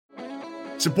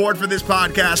Support for this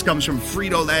podcast comes from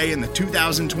Frito-Lay and the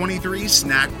 2023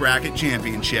 Snack Bracket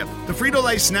Championship. The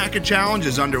Frito-Lay Snack Challenge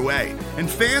is underway, and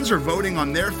fans are voting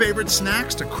on their favorite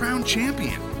snacks to crown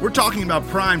champion. We're talking about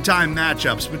primetime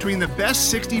matchups between the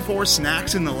best 64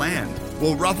 snacks in the land.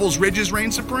 Will Ruffles Ridges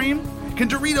reign supreme? Can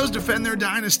Doritos defend their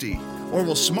dynasty? Or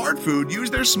will Smart Food use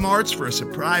their smarts for a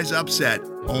surprise upset?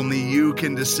 Only you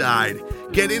can decide.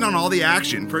 Get in on all the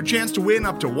action for a chance to win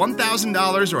up to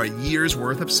 $1,000 or a year's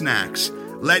worth of snacks.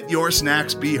 Let your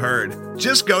snacks be heard.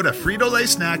 Just go to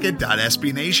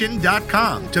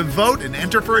fritolaysnacket.sbnation.com to vote and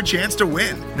enter for a chance to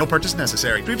win. No purchase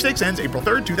necessary. Sweepstakes ends April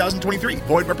 3rd, 2023.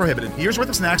 Void where prohibited. Year's worth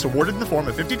of snacks awarded in the form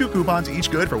of 52 coupons, each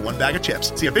good for one bag of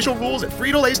chips. See official rules at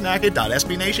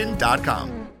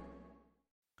fritolaysnacket.sbnation.com.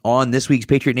 On this week's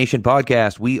Patriot Nation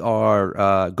podcast, we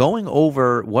are going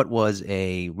over what was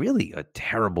really a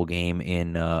terrible game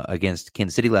in against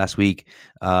Kansas City last week.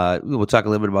 We'll talk a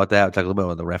little bit about that. We'll talk a little bit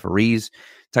about the referees.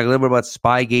 Talk a little bit about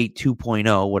SpyGate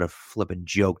 2.0. What a flipping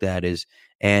joke that is.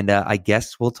 And I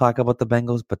guess we'll talk about the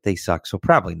Bengals, but they suck, so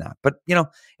probably not. But,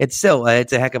 it's still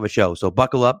it's a heck of a show. So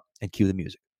buckle up and cue the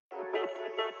music.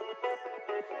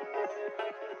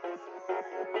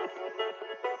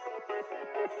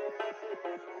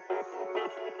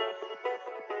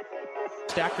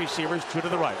 Stacked receivers, two to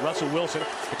the right. Russell Wilson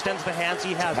extends the hands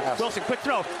he has. Wilson, quick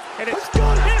throw. And it's intercepted!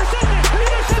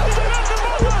 Intercepted by Malcolm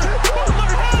Butler!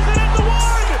 Butler has it at the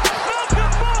one!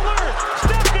 Malcolm Butler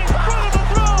stepped in front of the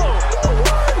throw!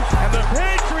 And the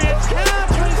Patriots have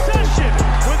possession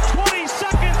with 20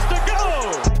 seconds to go!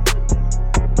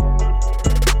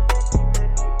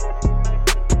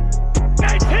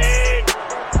 19!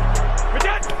 We're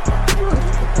done!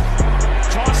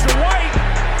 Toss to White.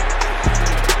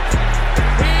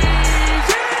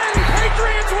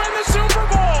 Patriots win the Super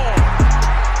Bowl!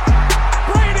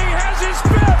 Brady has his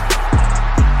fifth!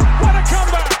 What a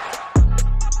comeback!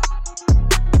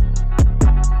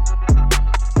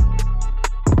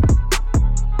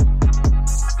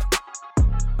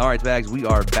 All right, Bags, we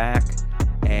are back.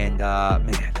 And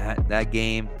man, that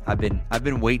game, I've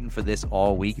been waiting for this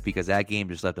all week because that game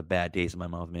just left a bad taste in my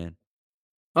mouth, man.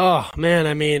 Oh, man,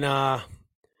 I mean,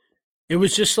 it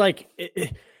was just like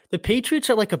the Patriots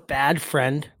are like a bad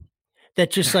friend that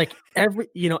just like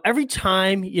every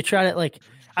time you try to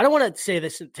I don't want to say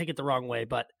this and take it the wrong way,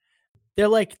 but they're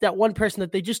like that one person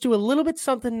that they just do a little bit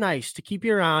something nice to keep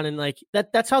you around. And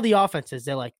that's how the offense is.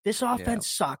 They're like, this offense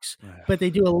sucks, but they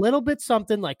do a little bit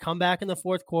something like come back in the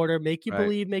fourth quarter, make you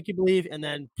believe. And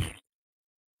then,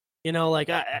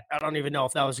 I don't even know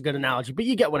if that was a good analogy, but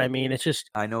you get what I mean. It's just,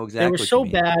 I know exactly. They were so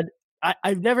bad.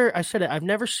 I've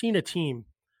never seen a team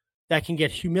that can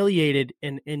get humiliated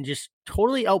and just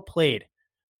totally outplayed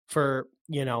for,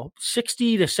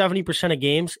 60 to 70% of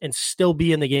games and still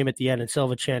be in the game at the end and still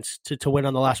have a chance to win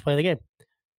on the last play of the game.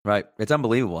 Right. It's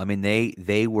unbelievable. I mean,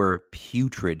 they were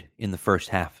putrid in the first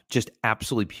half, just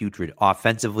absolutely putrid.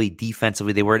 Offensively,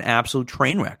 defensively, they were an absolute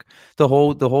train wreck the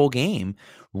whole game,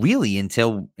 really,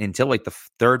 until like the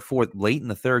late in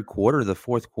the third quarter, the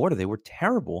fourth quarter, they were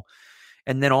terrible.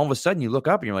 And then all of a sudden you look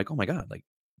up and you're like, oh my God, like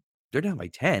they're down by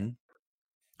 10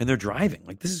 and they're driving.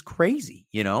 Like, this is crazy,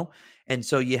 And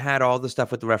so you had all the stuff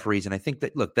with the referees. And I think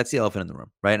that, look, that's the elephant in the room,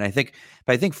 right? And I think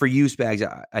for you,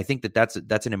 Spags, I think that's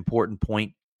an important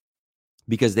point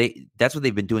because that's what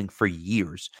they've been doing for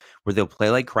years, where they'll play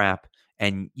like crap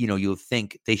and, you'll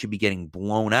think they should be getting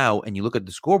blown out. And you look at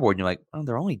the scoreboard and you're like, oh,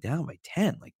 they're only down by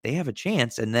 10. Like, they have a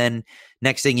chance. And then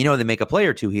next thing you know, they make a play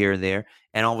or two here and there,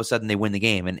 and all of a sudden they win the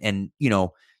game. And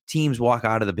teams walk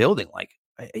out of the building like,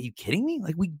 are you kidding me?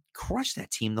 Like, we crushed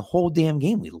that team the whole damn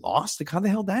game. We lost. Like, how the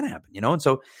hell did that happen? And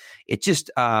so it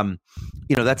just,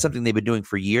 that's something they've been doing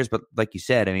for years. But like you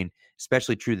said, I mean,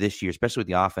 especially true this year, especially with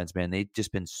the offense, man, they've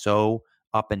just been so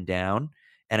up and down.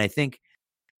 And I think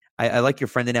I like your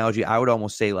friend analogy. I would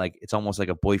almost say like, it's almost like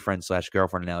a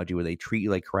boyfriend/girlfriend analogy where they treat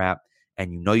you like crap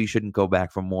and you shouldn't go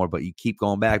back for more, but you keep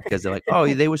going back because they're like,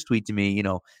 oh, they were sweet to me,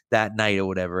 that night or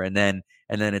whatever. And then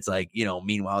it's like,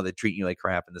 meanwhile, they're treating you like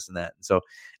crap and this and that. And so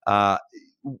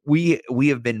we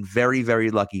have been very, very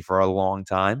lucky for a long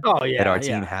time that our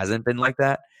team hasn't been like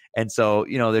that. And so,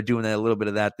 they're doing a little bit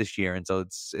of that this year. And so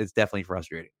it's definitely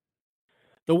frustrating.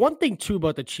 The one thing too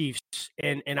about the Chiefs,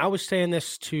 and I was saying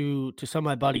this to some of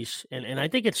my buddies, and I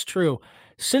think it's true.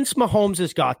 Since Mahomes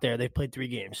has got there, they've played 3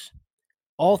 games.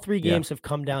 All 3 games have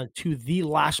come down to the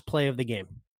last play of the game.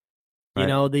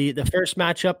 Right. The first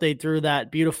matchup, they threw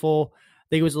that beautiful, I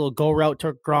think it was a little go route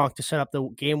to Gronk to set up the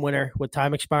game winner with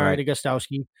time expiring to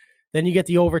Gostowski. Then you get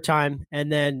the overtime,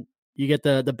 and then you get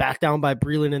the back down by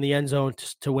Breeland in the end zone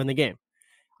to win the game.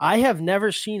 I have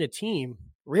never seen a team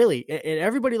really. And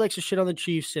everybody likes to shit on the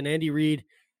Chiefs and Andy Reid.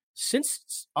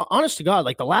 Since, honest to God,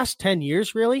 like the last 10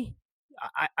 years, really,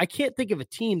 I can't think of a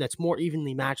team that's more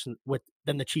evenly matched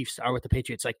than the Chiefs are with the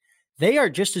Patriots. Like, they are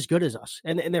just as good as us,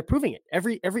 and they're proving it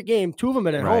every game. Two of them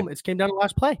at home. It came down to the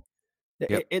last play.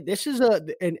 Yep. This is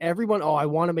and everyone. Oh, I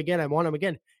want him again. I want him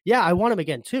again. Yeah, I want him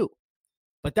again too.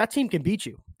 But that team can beat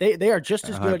you. They are just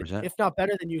as good, 100%. If not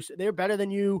better than you. They're better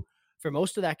than you for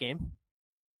most of that game,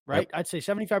 right? Yep. I'd say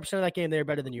 75% of that game they're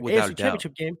better than you. Without AFC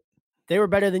Championship game, they were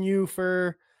better than you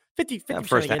for 50% of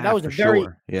the game. That was a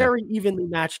very evenly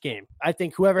matched game. I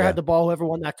think whoever had the ball, whoever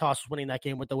won that toss was winning that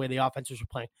game with the way the offenses were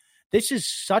playing. This is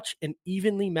such an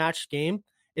evenly matched game.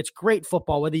 It's great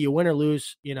football, whether you win or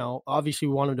lose. Obviously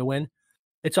we want them to win.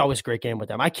 It's always a great game with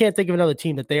them. I can't think of another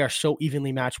team that they are so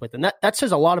evenly matched with. And that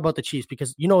says a lot about the Chiefs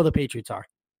because the Patriots are.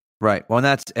 Right. Well, and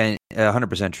that's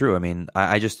 100% true. I mean,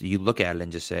 I just, you look at it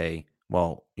and just say,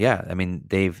 well, yeah, I mean,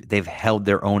 they've held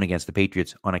their own against the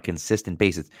Patriots on a consistent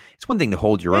basis. It's one thing to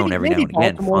hold your own every now and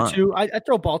again. Baltimore too. I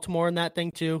throw Baltimore in that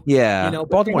thing too. Yeah.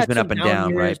 Baltimore's been up and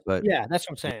down, right? But yeah, that's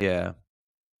what I'm saying. Yeah.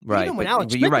 Right. Even when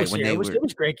Alex Smith was here, it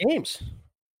was great games.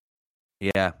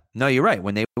 Yeah. No, you're right.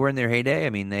 When they were in their heyday, I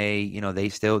mean,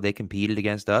 they competed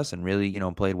against us and really,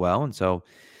 played well. And so,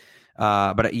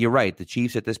 but you're right. The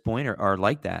Chiefs at this point are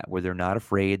like that, where they're not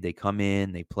afraid. They come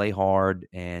in, they play hard,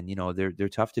 and, they're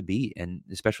tough to beat. And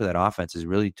especially that offense is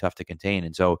really tough to contain.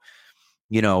 And so,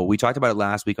 we talked about it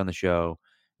last week on the show.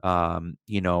 The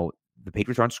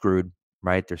Patriots aren't screwed,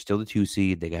 right? They're still the 2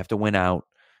 seed. They have to win out.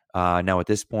 Now at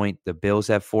this point, the Bills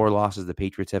have 4 losses. The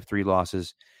Patriots have 3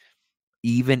 losses.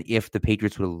 Even if the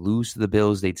Patriots would lose to the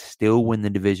Bills, they'd still win the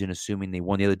division, assuming they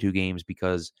won the other 2 games,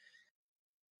 because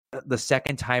the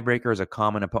second tiebreaker is a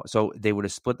common opponent. So they would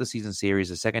have split the season series.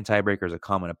 The second tiebreaker is a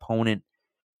common opponent.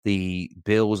 The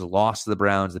Bills lost to the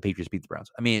Browns. The Patriots beat the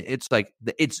Browns. I mean, it's like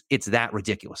it's that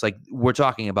ridiculous. Like, we're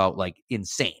talking about like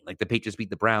insane. Like, the Patriots beat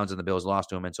the Browns and the Bills lost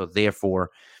to them, and so therefore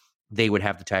they would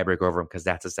have the tiebreaker over them because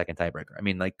that's the second tiebreaker. I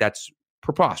mean, like, that's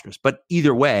preposterous. But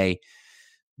either way,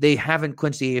 they haven't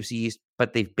clinched the AFC East,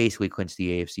 but they've basically clinched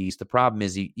the AFC East. The problem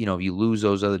is, if you lose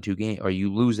those other 2 games, or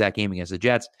you lose that game against the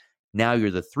Jets, now you're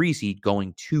the 3 seed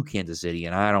going to Kansas City,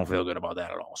 and I don't feel good about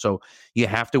that at all. So you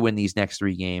have to win these next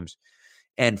 3 games.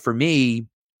 And for me,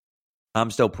 I'm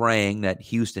still praying that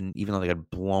Houston, even though they got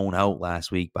blown out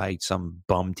last week by some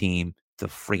bum team, the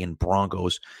friggin'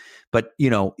 Broncos, but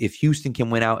if Houston can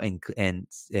win out and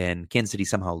Kansas City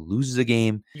somehow loses a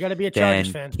game, you got to be a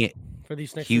Chargers fan for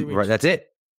these next 3 weeks. Right, that's it.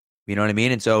 You know what I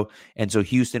mean? And so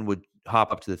Houston would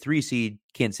hop up to the 3 seed.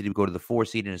 Kansas City would go to the 4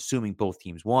 seed, and assuming both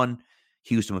teams won,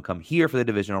 Houston would come here for the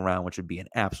divisional round, which would be an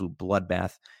absolute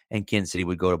bloodbath, and Kansas City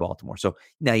would go to Baltimore. So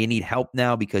now you need help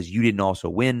now because you didn't also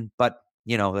win, but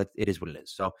it is what it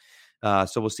is. So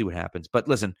we'll see what happens. But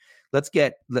listen, let's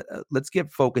get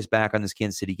focused back on this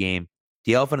Kansas City game.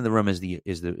 The elephant in the room is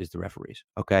the referees.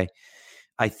 Okay,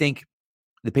 I think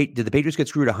did the Patriots get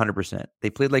screwed 100%?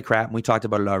 They played like crap, and we talked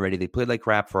about it already. They played like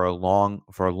crap for a long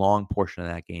portion of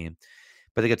that game,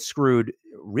 but they got screwed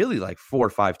really like 4 or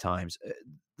 5 times.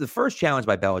 The first challenge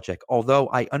by Belichick, although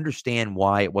I understand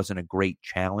why it wasn't a great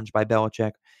challenge by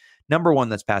Belichick. Number one,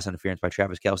 that's pass interference by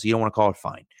Travis Kelce. You don't want to call it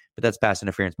fine, but that's pass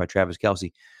interference by Travis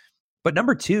Kelce. But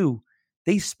number 2,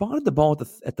 they spotted the ball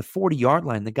at the 40-yard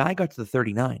line. The guy got to the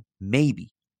 39,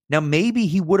 maybe. Now, maybe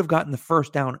he would have gotten the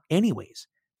first down anyways,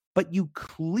 but you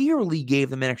clearly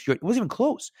gave them an extra. It wasn't even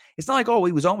close. It's not like, oh,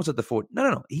 he was almost at the 40.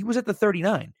 No. He was at the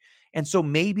 39. And so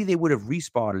maybe they would have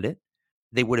respotted it.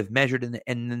 They would have measured,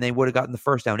 and then they would have gotten the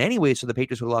first down anyway, so the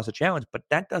Patriots would have lost a challenge. But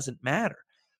that doesn't matter.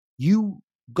 You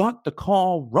got the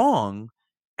call wrong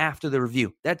after the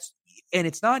review. And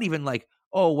it's not even like,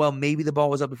 oh, well, maybe the ball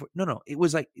was up before. No. It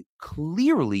was like,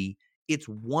 clearly it's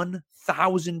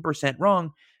 1,000%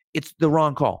 wrong. It's the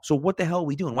wrong call. So what the hell are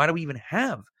we doing? Why do we even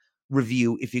have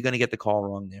review if you're going to get the call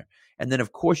wrong there? And then,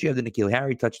 of course, you have the N'Keal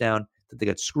Harry touchdown that they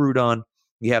got screwed on.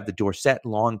 You have the Dorsett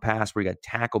long pass where he got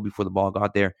tackled before the ball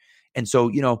got there. And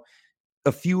so,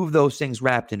 a few of those things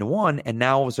wrapped into one, and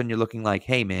now all of a sudden you're looking like,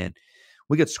 hey, man,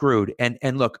 we got screwed. And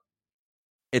look,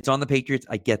 it's on the Patriots.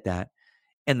 I get that.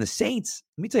 And the Saints,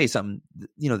 let me tell you something.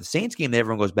 The Saints game that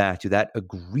everyone goes back to, that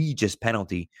egregious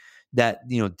penalty that,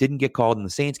 didn't get called in the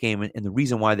Saints game, and the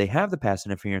reason why they have the pass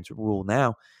interference rule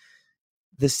now,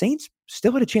 the Saints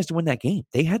still had a chance to win that game.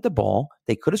 They had the ball.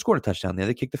 They could have scored a touchdown there.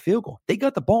 They kicked the field goal. They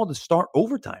got the ball to start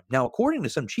overtime. Now, according to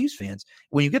some Chiefs fans,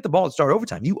 when you get the ball to start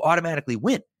overtime, you automatically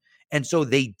win. And so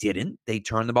they didn't. They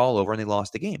turned the ball over and they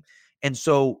lost the game. And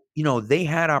so, they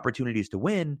had opportunities to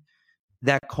win.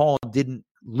 That call didn't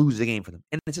lose the game for them.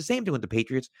 And it's the same thing with the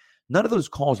Patriots. None of those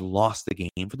calls lost the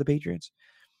game for the Patriots.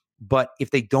 But if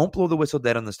they don't blow the whistle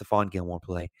dead on the Stephon Gilmore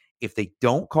play, if they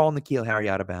don't call N'Keal Harry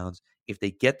out of bounds, if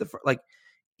they get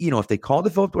if they call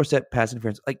the Philip Dorsett pass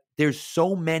interference, there's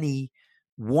so many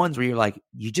ones where you're like,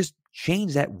 you just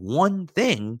change that one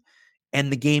thing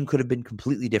and the game could have been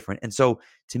completely different. And so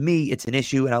to me, it's an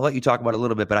issue, and I'll let you talk about it a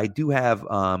little bit, but I do have,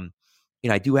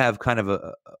 kind of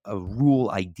a rule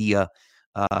idea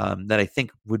that I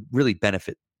think would really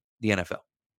benefit the NFL.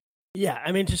 Yeah,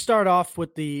 I mean, to start off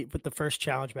with the first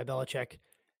challenge by Belichick,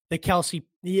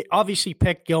 he obviously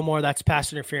picked Gilmore. That's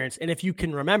pass interference. And if you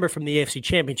can remember from the AFC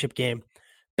Championship game,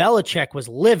 Belichick was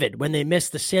livid when they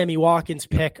missed the Sammy Watkins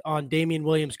pick on Damian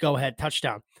Williams' go-ahead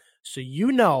touchdown. So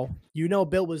you know,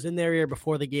 Bill was in their ear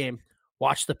before the game.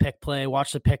 Watch the pick play.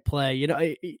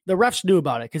 The refs knew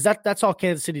about it because that's all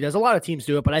Kansas City does. A lot of teams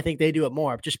do it, but I think they do it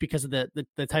more just because of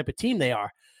the type of team they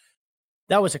are.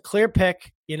 That was a clear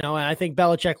pick, and I think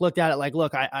Belichick looked at it like,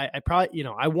 look, I probably,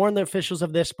 I warned the officials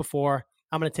of this before.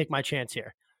 I'm going to take my chance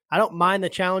here. I don't mind the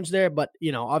challenge there, but,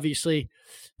 obviously,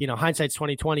 hindsight's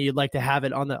 20/20. You'd like to have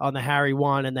it on the Harry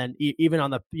one and then even on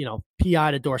the,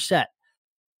 PI to Dorsett.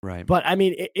 Right. But I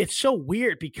mean, it's so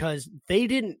weird because they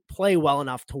didn't play well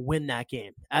enough to win that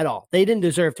game at all. They didn't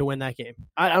deserve to win that game.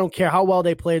 I don't care how well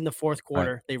they played in the fourth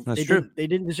quarter. Right. They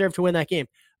didn't deserve to win that game.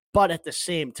 But at the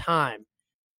same time,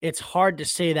 it's hard to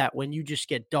say that when you just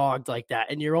get dogged like that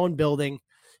in your own building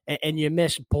and you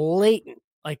miss blatant,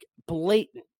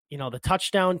 the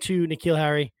touchdown to N'Keal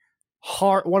Harry,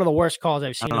 one of the worst calls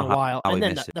I've seen in a while. And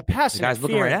then the pass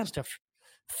interference to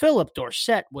Philip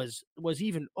Dorsett was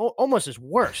even almost as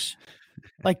worse.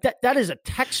 That is a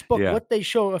textbook what they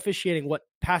show officiating, what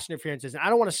pass interference is. And I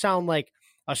don't want to sound like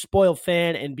a spoiled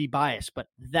fan and be biased, but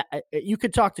that you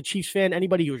could talk to Chiefs fan,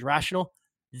 anybody who's rational,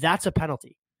 that's a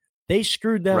penalty. They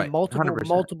screwed them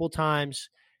multiple times.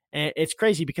 And it's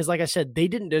crazy because, like I said, they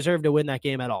didn't deserve to win that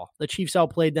game at all. The Chiefs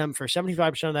outplayed them for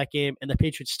 75% of that game, and the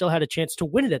Patriots still had a chance to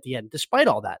win it at the end, despite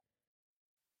all that.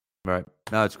 Right.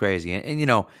 No, it's crazy.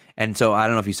 And so I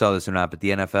don't know if you saw this or not, but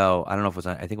the NFL, I don't know if it was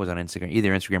I think it was on Instagram,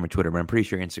 either Instagram or Twitter, but I'm pretty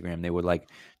sure Instagram, they were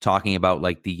talking about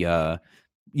the,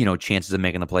 chances of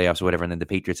making the playoffs or whatever. And then the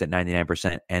Patriots at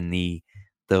 99%. And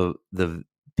the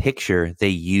picture they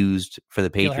used for the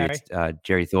Patriots,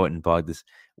 Jerry Thornton blogged this.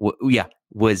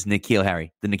 Was N'Keal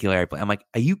Harry, the N'Keal Harry play. I'm like,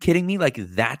 are you kidding me?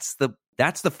 That's the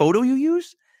photo you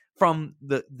use from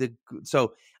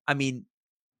so I mean,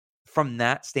 from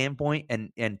that standpoint,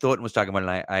 and Thornton was talking about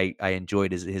it, and I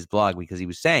enjoyed his blog because he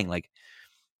was saying,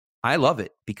 I love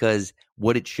it because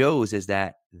what it shows is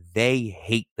that they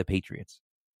hate the Patriots.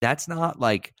 That's not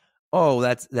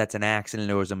that's an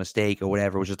accident or was a mistake or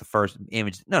whatever. It was just the first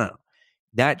image. No.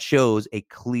 That shows a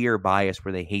clear bias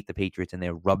where they hate the Patriots and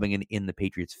they're rubbing it in the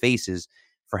Patriots' faces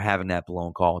for having that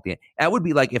blown call at the end. That would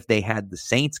be like if they had the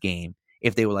Saints game,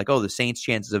 if they were like, oh, the Saints'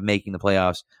 chances of making the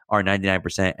playoffs are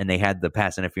 99%, and they had the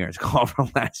pass interference call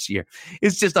from last year.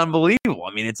 It's just unbelievable.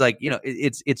 I mean, it's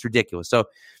it's ridiculous. So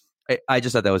I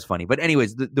just thought that was funny. But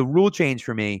anyways, the rule change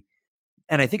for me,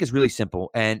 and I think it's really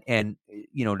simple. And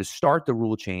to start the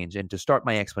rule change and to start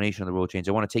my explanation of the rule change,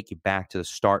 I want to take you back to the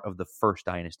start of the first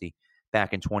dynasty.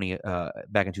 Back in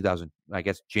 2000, I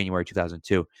guess January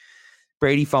 2002,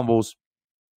 Brady fumbles,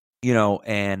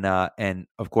 and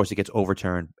of course it gets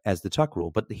overturned as the tuck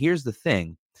rule. But here's the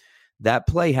thing: that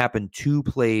play happened 2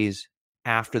 plays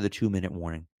after the 2-minute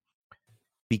warning,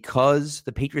 because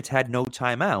the Patriots had no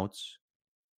timeouts.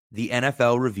 The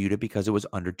NFL reviewed it because it was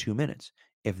under 2 minutes.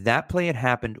 If that play had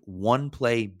happened 1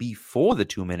 play before the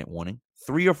 2-minute warning,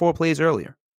 3 or 4 plays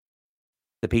earlier,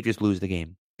 the Patriots lose the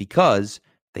game because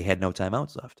they had no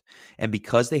timeouts left. And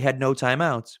because they had no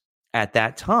timeouts, at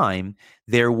that time,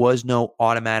 there was no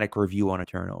automatic review on a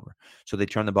turnover. So they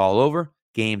turn the ball over,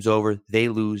 game's over, they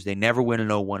lose, they never win an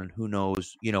 0-1, and who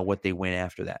knows, what they win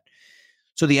after that.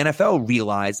 So the NFL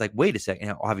realized, wait a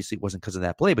second, obviously it wasn't because of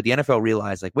that play, but the NFL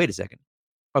realized, wait a second,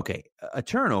 okay, a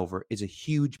turnover is a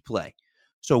huge play.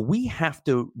 So we have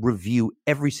to review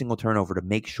every single turnover to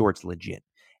make sure it's legit.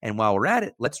 And while we're at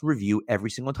it, let's review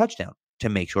every single touchdown to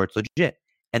make sure it's legit.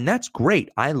 And that's great.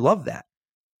 I love that.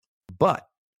 But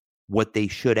what they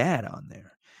should add on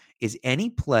there is any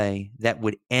play that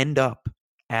would end up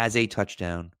as a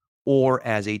touchdown or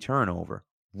as a turnover,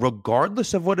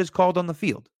 regardless of what is called on the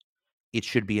field, it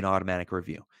should be an automatic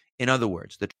review. In other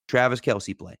words, the Travis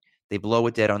Kelce play, they blow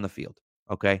it dead on the field.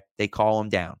 Okay? They call him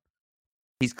down.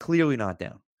 He's clearly not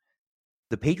down.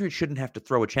 The Patriots shouldn't have to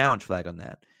throw a challenge flag on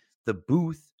that. The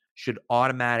booth should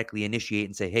automatically initiate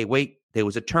and say, hey, wait, there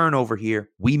was a turnover here.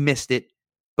 We missed it.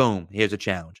 Boom, here's a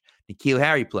challenge. N'Keal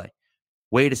Harry play.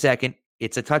 Wait a second.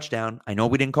 It's a touchdown. I know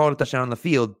we didn't call it a touchdown on the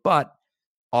field, but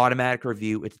automatic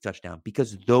review, it's a touchdown,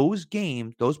 because those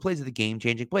plays are the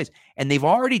game-changing plays. And they've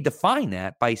already defined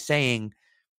that by saying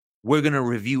we're going to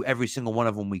review every single one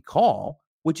of them we call,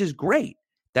 which is great.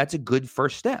 That's a good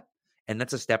first step, and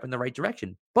that's a step in the right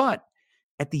direction. But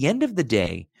at the end of the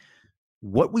day,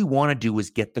 what we want to do is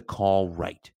get the call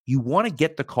right. You want to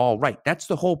get the call right. That's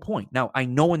the whole point. Now, I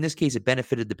know in this case it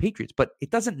benefited the Patriots, but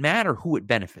it doesn't matter who it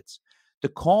benefits. The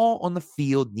call on the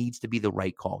field needs to be the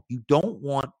right call. You don't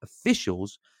want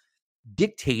officials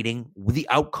dictating the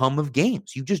outcome of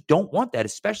games. You just don't want that,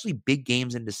 especially big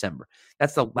games in December.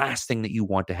 That's the last thing that you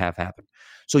want to have happen.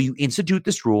 So you institute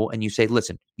this rule and you say,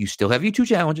 listen, you still have your 2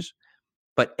 challenges,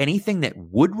 but anything that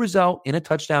would result in a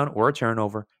touchdown or a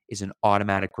turnover is an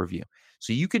automatic review.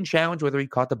 So you can challenge whether he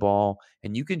caught the ball,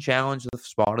 and you can challenge the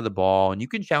spot of the ball, and you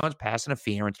can challenge pass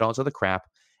interference and all this other crap,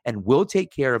 and we'll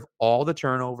take care of all the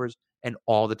turnovers and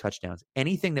all the touchdowns.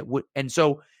 Anything that would, and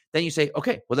so then you say,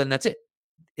 okay, well then that's it.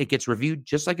 It gets reviewed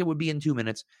just like it would be in 2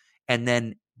 minutes. And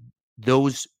then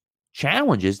those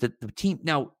challenges that the team,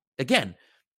 now again,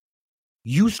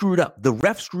 you screwed up. The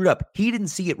ref screwed up. He didn't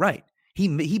see it right.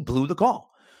 He blew the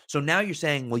call. So now you're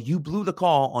saying, well, you blew the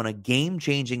call on a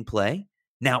game-changing play.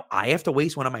 Now I have to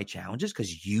waste one of my challenges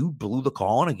because you blew the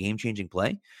call on a game-changing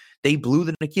play. They blew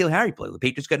the N'Keal Harry play. The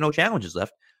Patriots got no challenges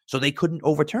left, so they couldn't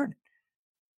overturn it.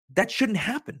 That shouldn't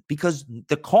happen because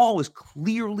the call is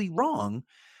clearly wrong.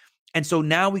 And so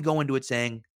now we go into it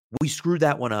saying, we screwed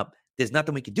that one up. There's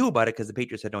nothing we can do about it because the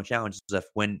Patriots had no challenges left,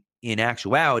 when in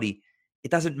actuality, it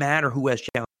doesn't matter who has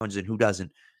challenges and who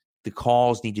doesn't. The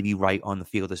calls need to be right on the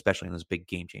field, especially in those big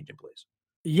game-changing plays.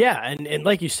 Yeah, and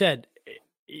like you said,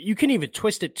 you can even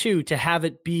twist it too to have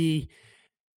it be,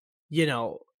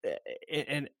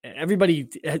 and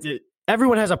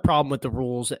everyone has a problem with the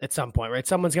rules at some point, right?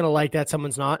 Someone's going to like that,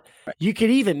 someone's not. Right. You could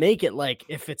even make it like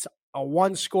if it's a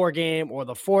 1-score game or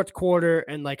the fourth quarter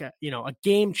and like a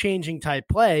game-changing type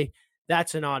play,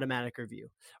 that's an automatic review,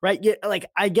 right? Yeah, like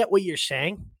I get what you're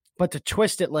saying, but to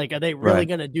twist it, like, are they really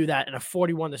going to do that in a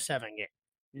 41-7 game?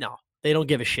 No, they don't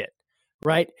give a shit,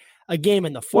 right? A game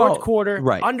in the fourth quarter,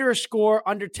 under a score,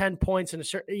 under 10 points, and a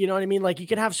certain, you know what I mean? Like you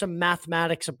can have some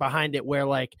mathematics behind it where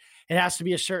like it has to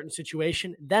be a certain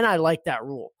situation. Then I like that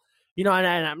rule, and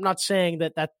I'm not saying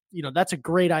that that's a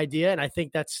great idea, and I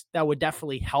think that would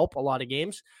definitely help a lot of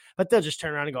games. But they'll just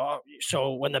turn around and go, oh,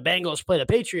 so when the Bengals play the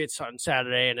Patriots on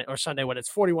Saturday or Sunday when it's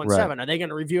 41-7, are they going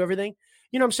to review everything?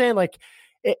 You know what I'm saying? Like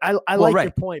I like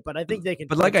your point, but I think they can.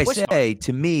 But like I say,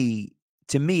 to me,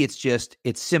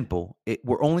 it's simple.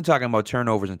 We're only talking about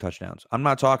turnovers and touchdowns. I'm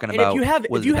not talking about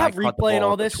if you have replay and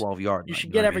all this, 12-yard you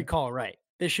should get every call right.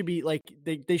 There should be like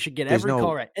they should get every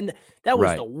call right. And that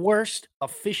was the worst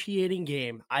officiating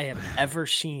game I have ever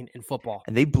seen in football.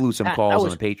 And they blew some calls on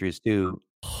the Patriots too.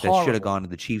 Horrible. That should have gone to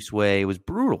the Chiefs' way. It was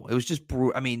brutal. It was just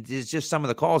brutal. I mean, it's just some of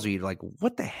the calls where you're like,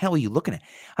 what the hell are you looking at?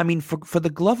 I mean, for the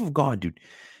glove of God, dude,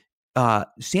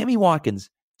 Sammy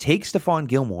Watkins takes Stephon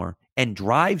Gilmore and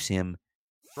drives him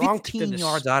 15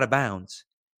 yards out of bounds.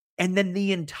 And then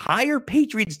the entire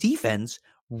Patriots defense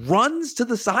runs to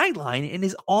the sideline and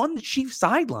is on the Chiefs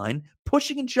sideline,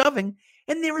 pushing and shoving,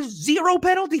 and there is 0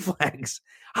 penalty flags.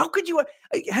 How could you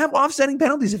have offsetting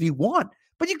penalties if you want?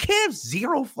 But you can't have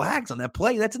 0 flags on that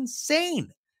play. That's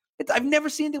insane. I've never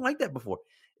seen anything like that before.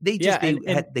 They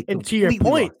and to your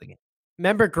point,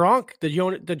 remember Gronk,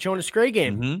 the Jonas Gray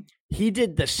game? Mm-hmm. He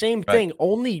did the same thing,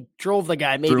 only drove the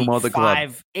guy maybe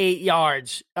 5-8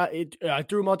 yards.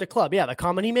 Threw him out the club. Yeah, the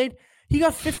comment he made, he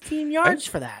got 15 yards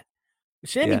for that.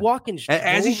 Sammy Watkins,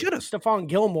 as he should have, Stephon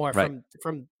Gilmore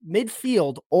from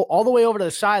midfield all the way over to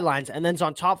the sidelines, and then's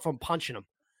on top from punching him.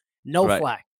 No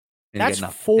flag. That's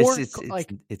 4.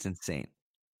 It's insane.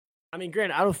 I mean,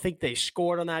 granted, I don't think they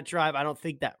scored on that drive. I don't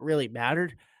think that really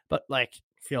mattered. But like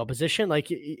field position, like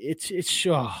it's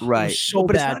right. It was so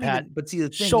but bad, it's not Pat. Even, but see, the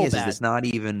thing is it's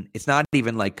not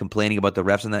even like complaining about the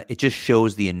refs and that. It just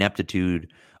shows the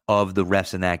ineptitude of the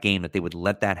refs in that game that they would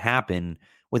let that happen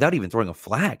without even throwing a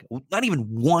flag, not even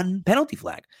 1 penalty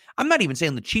flag. I'm not even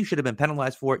saying the Chiefs should have been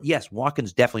penalized for it. Yes,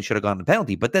 Watkins definitely should have gotten the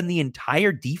penalty, but then the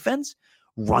entire defense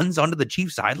runs onto the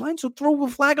Chiefs sideline, so throw a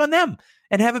flag on them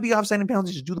and have it be offside and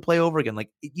penalties. Just do the play over again. Like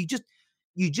you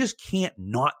just can't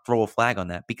not throw a flag on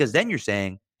that, because then you're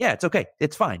saying, yeah, it's okay,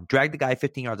 it's fine. Drag the guy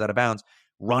 15 yards out of bounds,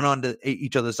 run onto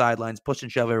each other's sidelines, push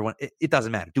and shove everyone. It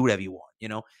doesn't matter. Do whatever you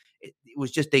want. It was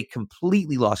just they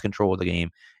completely lost control of the game.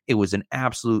 It was an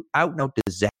absolute out-and-out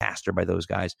disaster by those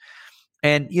guys.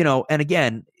 And, and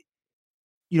again,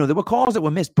 there were calls that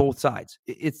were missed both sides.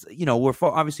 It's, we're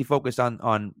obviously focused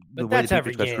on the way the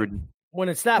Patriots got screwed. When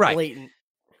it's that blatant.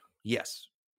 Yes.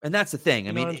 And that's the thing. I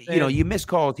You know mean, what I'm saying? you miss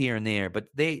calls here and there, but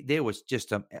there was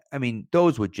just I mean,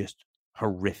 those were just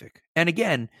horrific. And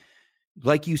again,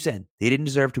 like you said, they didn't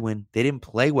deserve to win. They didn't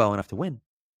play well enough to win.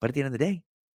 But at the end of the day,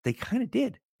 they kind of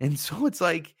did. And so it's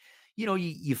like,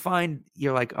 you find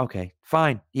you're like, okay,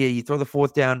 fine. Yeah, you throw the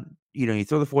fourth down. You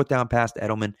throw the fourth down past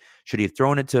Edelman. Should he have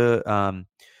thrown it to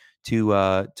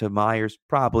Myers?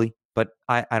 Probably, but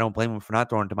I don't blame him for not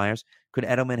throwing it to Myers. Could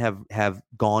Edelman have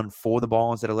gone for the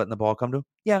ball instead of letting the ball come to him?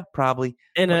 Yeah, probably.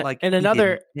 And But and he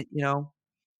another didn't,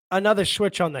 another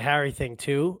switch on the Harry thing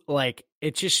too. Like,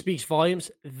 it just speaks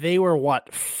volumes. They were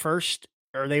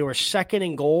they were second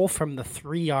and goal from the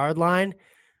 3-yard line,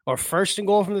 or first and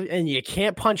goal and you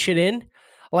can't punch it in.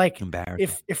 Like, embarrassing.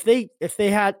 if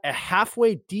they had a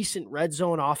halfway decent red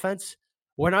zone offense,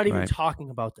 we're not even Right. talking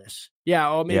about this.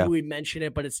 Yeah, or maybe we mention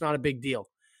it, but it's not a big deal.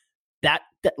 That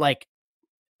like,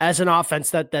 as an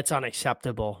offense, that's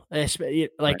unacceptable. Like, Right.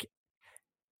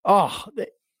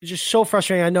 it's just so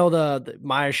frustrating. I know the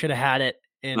Myers should have had it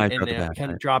and Myers dropped the pass,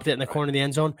 kind of right. dropped it in the corner of the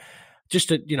end zone, just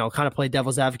to kind of play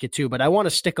devil's advocate too. But I want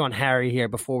to stick on Harry here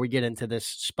before we get into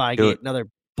this Do SpyGate, it. another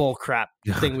bull crap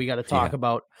thing we got to talk Yeah.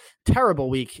 about. Terrible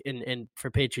week in for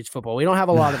Patriots football. We don't have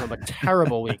a lot of them, but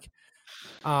terrible week.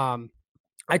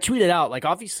 I tweeted out, like,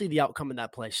 obviously the outcome in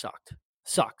that play sucked.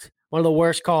 One of the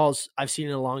worst calls I've seen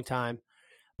in a long time.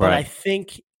 But I Right.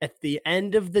 think at the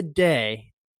end of the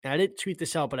day, and I didn't tweet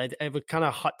this out, but I have a kind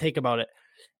of hot take about it.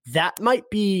 That might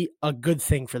be a good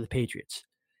thing for the Patriots,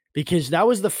 because that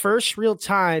was the first real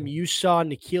time you saw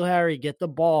N'Keal Harry get the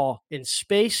ball in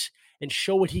space and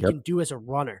show what he Yep. can do as a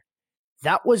runner.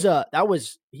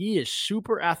 He is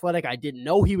super athletic. I didn't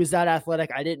know he was that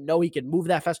athletic. I didn't know he could move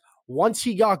that fast. Once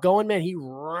he got going, man, he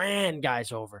ran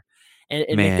guys over. And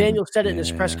Man, McDaniel said it in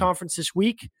his press yeah. conference this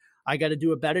week. I got to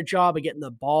do a better job of getting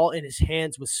the ball in his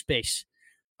hands with space.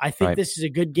 I think Right. this is a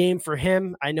good game for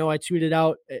him. I know I tweeted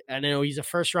out, I know he's a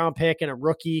first-round pick and a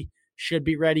rookie, should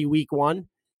be ready week 1.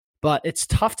 But it's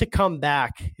tough to come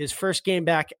back. His first game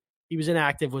back, he was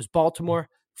inactive, was Baltimore,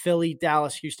 Philly,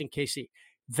 Dallas, Houston, KC.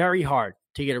 Very hard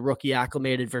to get a rookie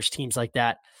acclimated versus teams like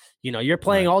that. You're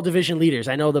playing all division leaders.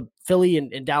 I know the Philly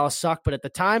and Dallas suck, but at the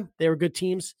time, they were good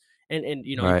teams. And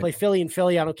you Right. play Philly and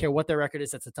Philly, I don't care what their record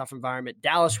is. That's a tough environment.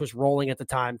 Dallas was rolling at the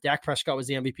time. Dak Prescott was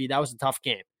the MVP. That was a tough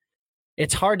game.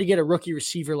 It's hard to get a rookie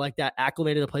receiver like that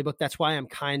acclimated to the playbook. That's why I'm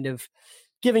kind of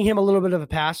giving him a little bit of a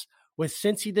pass. With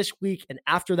Cincy this week, and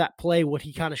after that play, what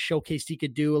he kind of showcased he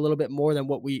could do a little bit more than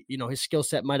what his skill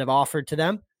set might have offered to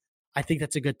them. I think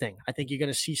that's a good thing. I think you're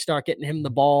going to start getting him the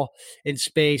ball in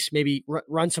space, maybe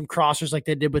run some crossers like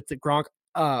they did with the Gronk,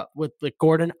 with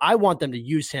Gordon. I want them to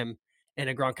use him in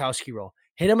a Gronkowski role.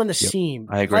 Hit him on the seam,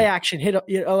 I agree. play action,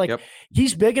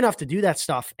 he's big enough to do that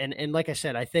stuff. And like I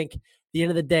said, I think at the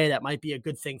end of the day, that might be a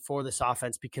good thing for this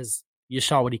offense because you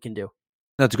saw what he can do.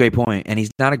 That's a great point. And he's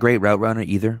not a great route runner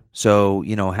either. So,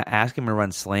 ask him to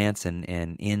run slants and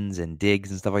ins and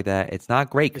digs and stuff like that. It's not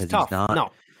great because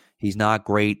he's not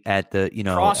great at the,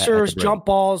 crossers, jump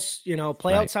balls,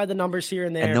 play Right. outside the numbers here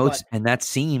and there. And that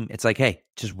seam, it's like, hey,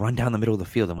 just run down the middle of the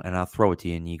field and I'll throw it to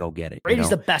you and you go get it. Brady's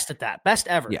the best at that. Best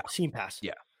ever. Yeah. Seam pass.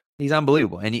 Yeah. He's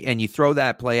unbelievable. And you throw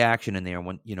that play action in there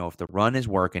when, if the run is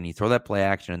working, you throw that play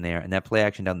action in there and that play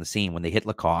action down the seam when they hit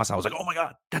Lacoste, I was like, oh my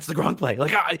God, that's the Gronk play.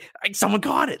 Like, someone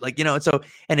caught it. Like, so,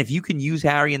 and if you can use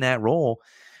Harry in that role,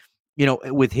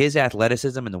 with his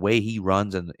athleticism and the way he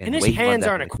runs and his the way hands he runs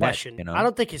aren't a question. I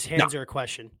don't think his hands are a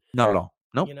question. Not at all.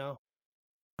 Nope.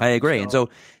 I agree. And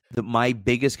so my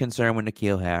biggest concern with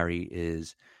N'Keal Harry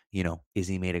is, is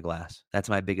he made of glass? That's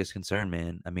my biggest concern,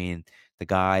 man. I mean, the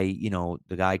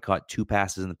guy caught 2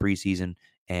 passes in the preseason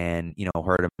and,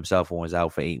 hurt himself and was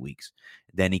out for 8 weeks.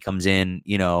 Then he comes in,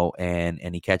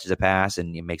 and he catches a pass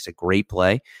and he makes a great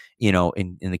play, in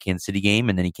the Kansas City game.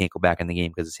 And then he can't go back in the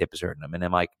game because his hip is hurting him. And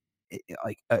I'm like,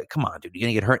 come on, dude, you're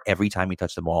going to get hurt every time you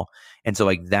touch the ball. And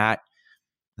so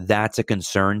that's a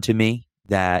concern to me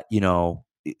that,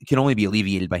 it can only be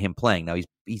alleviated by him playing. Now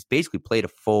he's basically played a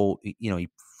full, he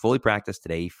fully practiced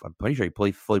today. I'm pretty sure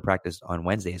he fully practiced on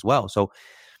Wednesday as well. So,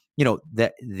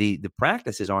 that the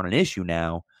practices aren't an issue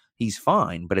now. He's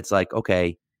fine, but it's like,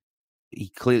 okay,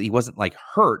 he wasn't like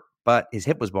hurt, but his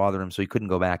hip was bothering him, so he couldn't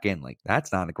go back in. Like,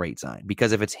 that's not a great sign,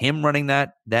 because if it's him running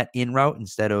that in route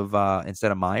instead of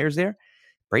Myers there,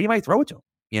 Brady might throw it to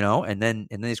him, and then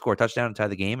they score a touchdown and tie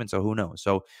the game. And so who knows?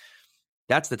 So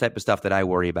that's the type of stuff that I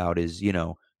worry about is,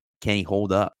 can he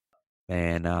hold up?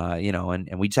 And,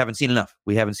 and we just haven't seen enough.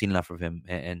 We haven't seen enough of him,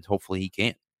 and hopefully he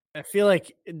can. I feel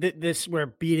like we're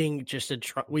beating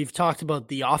we've talked about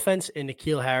the offense and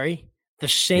N'Keal Harry, the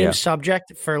same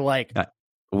subject for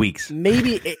Weeks.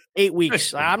 Maybe 8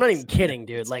 weeks. I'm not even kidding,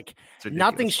 dude. Like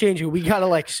nothing's changing. We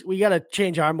gotta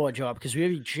change our mojo up because we're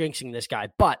jinxing this guy.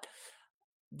 But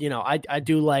I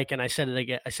do like, and I said it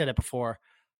again. I said it before.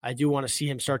 I do want to see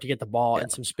him start to get the ball in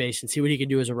some space and see what he can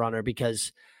do as a runner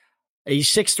because he's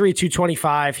 6'3",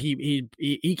 225.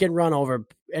 He can run over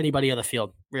anybody on the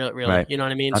field. Really, right. You know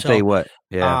what I mean? I'll tell you what.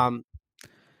 Yeah.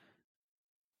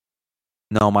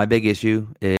 No, my big issue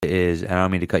is, and I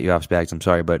don't mean to cut you off, Spags. I'm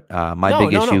sorry, but my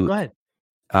big issue go ahead.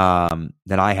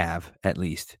 That I have, at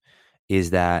least, is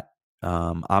that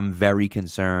I'm very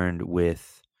concerned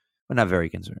with. Well, not very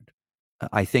concerned.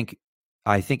 I think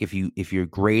if you're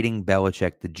grading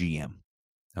Belichick the GM,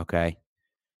 okay,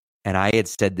 and I had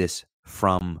said this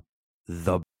from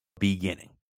the beginning,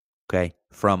 okay,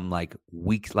 from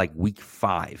week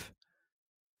 5,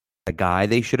 the guy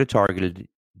they should have targeted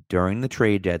during the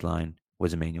trade deadline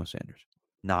was Emmanuel Sanders,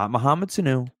 not Mohamed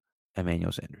Sanu.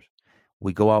 Emmanuel Sanders.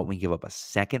 We go out and we give up a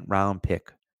second-round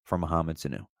pick for Mohamed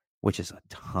Sanu, which is a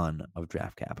ton of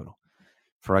draft capital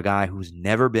for a guy who's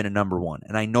never been a number one.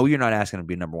 And I know you're not asking him to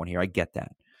be a number one here. I get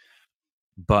that.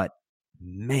 But,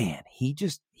 man, he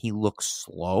looks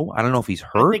slow. I don't know if he's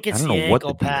hurt. I think it's I don't know ankle,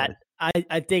 what the Pat.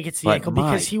 I think it's the ankle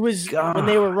because he was when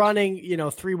they were running,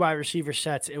 3 wide receiver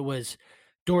sets, it was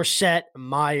Dorsett,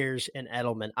 Myers, and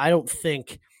Edelman. I don't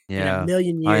think in a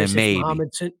million years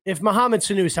if Mohamed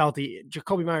Sanu is healthy,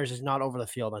 Jacoby Myers is not over the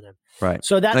field on him. Right.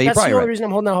 So that's the only reason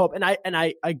I'm holding out hope. And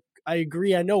I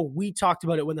agree. I know we talked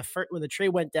about it when the trade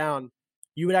went down.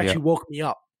 You would actually woke me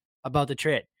up about the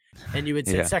trade, and you would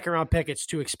say second round pick, it's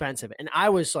too expensive, and I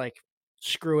was like,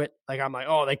 screw it. Like I'm like,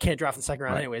 oh, they can't draft in the second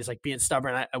round anyways. Like being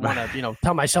stubborn, I want to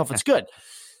tell myself it's good.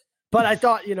 But I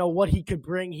thought what he could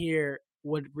bring here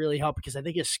would really help because I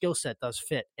think his skill set does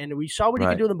fit. And we saw what he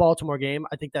could do in the Baltimore game.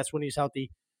 I think that's when he's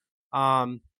healthy.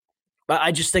 But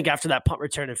I just think after that punt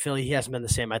return in Philly, he hasn't been the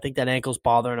same. I think that ankle's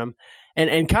bothering him.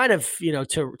 And kind of,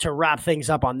 to wrap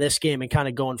things up on this game and kind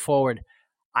of going forward,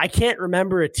 I can't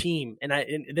remember a team, and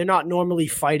they're not normally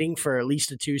fighting for at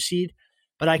least a 2 seed,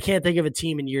 but I can't think of a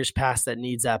team in years past that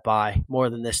needs that bye more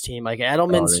than this team. Like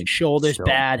Edelman's shoulder's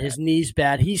bad, his knee's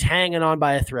bad. He's hanging on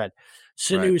by a thread.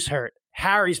 Sanu's hurt.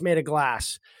 Harry's made of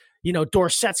glass.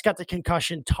 Dorsett's got the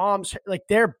concussion. Tom's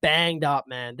they're banged up,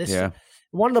 man. This is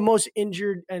one of the most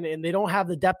injured, and they don't have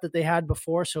the depth that they had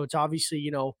before. So it's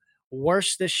obviously,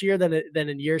 worse this year than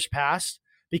in years past.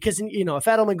 Because, if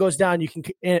Edelman goes down, you can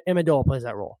Amendola plays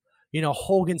that role.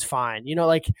 Hogan's fine. You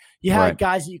had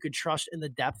guys that you could trust in the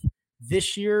depth.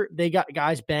 This year, they got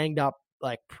guys banged up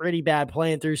pretty bad,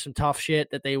 playing through some tough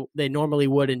shit that they normally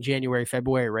would in January,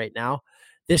 February right now.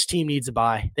 This team needs a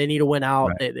bye. They need to win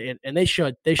out, and they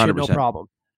should. They should, 100%. No problem.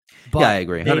 But I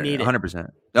agree. 100%.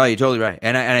 Oh, you're totally right.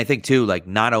 And I think too,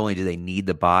 not only do they need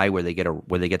the bye where they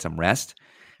get some rest,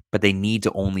 but they need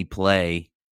to only play,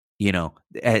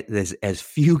 as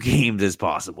few games as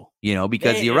possible.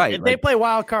 Because you're right. If they play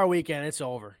wild card weekend, it's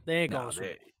over. They ain't going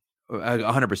to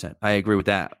 100%. I agree with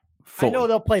that. Fully. I know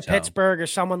they'll play Pittsburgh or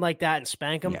someone like that and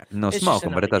spank them. Yeah, no, smoke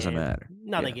them, but it doesn't matter.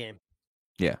 Another game.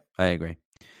 Yeah, I agree.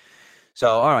 So,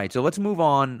 all right. So let's move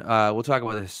on. We'll talk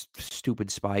about this stupid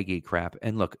SpyGate crap.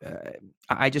 And look,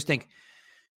 I just think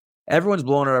everyone's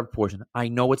blowing it out of proportion. I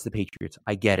know it's the Patriots.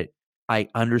 I get it. I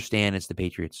understand it's the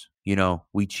Patriots.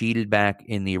 We cheated back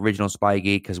in the original SpyGate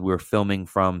because we were filming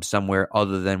from somewhere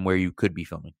other than where you could be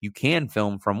filming. You can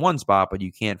film from one spot, but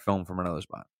you can't film from another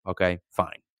spot. Okay,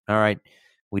 fine. All right.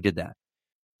 We did that.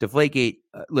 Deflategate,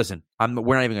 listen, we're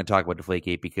not even going to talk about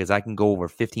Deflategate because I can go over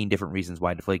 15 different reasons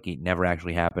why Deflategate never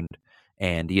actually happened.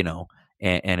 And,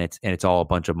 and it's all a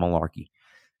bunch of malarkey.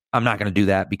 I'm not going to do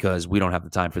that because we don't have the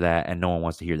time for that and no one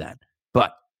wants to hear that.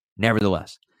 But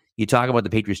nevertheless, you talk about the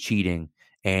Patriots cheating.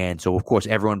 And so, of course,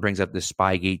 everyone brings up this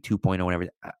SpyGate 2.0 and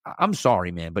everything. I'm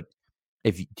sorry, man, but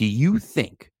do you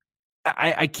think,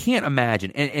 I can't imagine,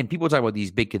 and people talk about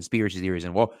these big conspiracy theories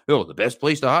and, the best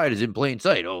place to hide is in plain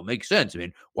sight. Oh, it makes sense. I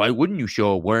mean, why wouldn't you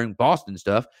show wearing Boston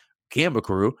stuff, camera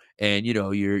crew, and,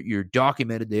 you're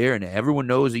documented there and everyone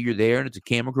knows that you're there and it's a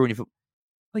camera crew and you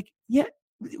feel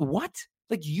what?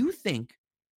 You think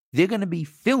they're going to be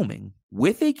filming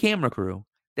with a camera crew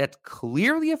that's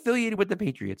clearly affiliated with the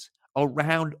Patriots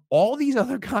around all these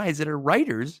other guys that are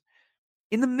writers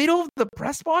in the middle of the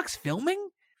press box filming?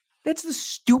 That's the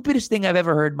stupidest thing I've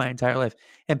ever heard in my entire life.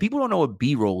 And people don't know what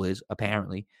B-roll is,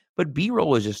 apparently. But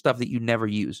B-roll is just stuff that you never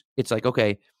use. It's like,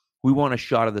 okay, we want a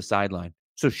shot of the sideline.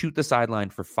 So shoot the sideline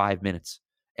for 5 minutes.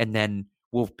 And then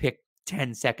we'll pick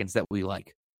 10 seconds that we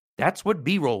like. That's what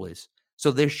B-roll is. So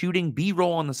they're shooting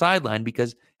B-roll on the sideline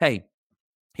because, hey,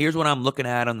 Here's what I'm looking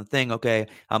at on the thing. Okay,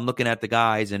 I'm looking at the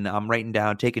guys and I'm writing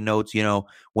down, taking notes,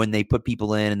 when they put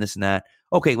people in and this and that.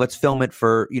 Okay, let's film it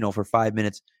for 5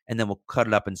 minutes and then we'll cut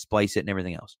it up and splice it and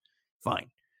everything else. Fine.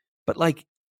 But like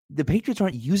the Patriots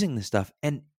aren't using this stuff.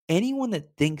 And anyone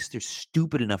that thinks they're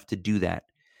stupid enough to do that,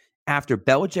 after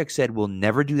Belichick said we'll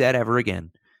never do that ever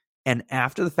again, and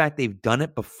after the fact they've done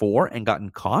it before and gotten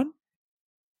caught,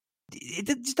 it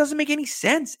just doesn't make any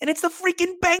sense. And it's the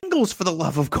freaking Bengals, for the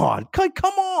love of God.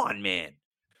 Come on, man.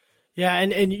 Yeah,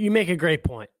 and you make a great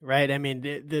point, right? I mean,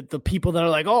 the people that are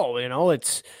like,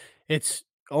 it's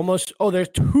almost, they're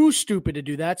too stupid to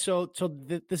do that, so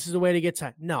this is a way to get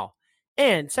time. No.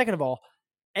 And second of all,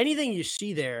 anything you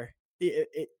see there,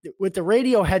 with the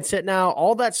radio headset now,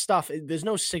 all that stuff, there's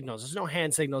no signals. There's no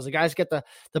hand signals. The guy's got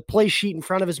the play sheet in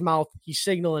front of his mouth. He's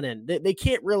signaling in. They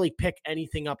can't really pick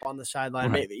anything up on the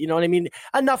sideline. Right. Maybe, you know what I mean?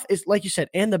 Enough is, like you said,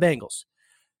 and the Bengals.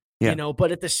 Yeah.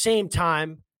 But at the same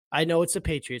time, I know it's the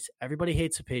Patriots. Everybody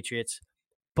hates the Patriots.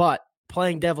 But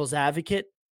playing devil's advocate,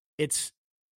 it's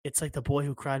like the boy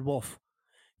who cried wolf.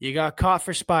 You got caught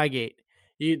for SpyGate.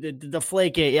 The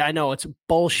Deflategate. Yeah, I know it's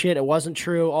bullshit. It wasn't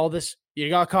true. All this. You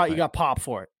got caught, you got popped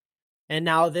for it. And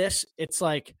now this, it's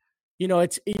like,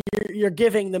 you're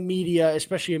giving the media,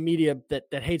 especially a media that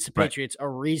hates the Patriots, a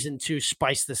reason to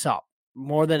spice this up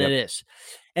more than it is.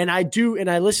 And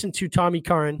I listened to Tommy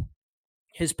Curran,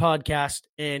 his podcast,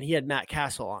 and he had Matt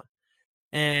Castle on.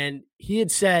 And he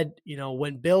had said,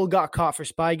 when Bill got caught for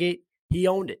SpyGate, he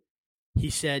owned it.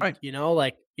 He said,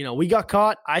 we got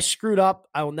caught. I screwed up.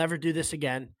 I will never do this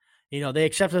again. They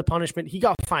accepted the punishment. He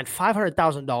got fined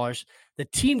 $500,000. The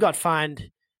team got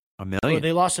fined $1 million.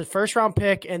 They lost a first-round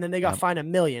pick, and then they got fined $1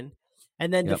 million.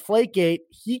 And then Deflategate,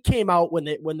 he came out when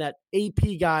that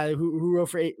AP guy who wrote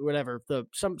for whatever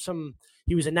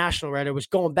he was a national writer, was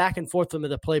going back and forth with him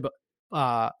in the playbook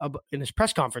in his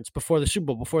press conference before the Super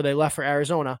Bowl, before they left for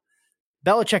Arizona.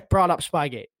 Belichick brought up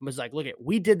SpyGate and was like, "Look,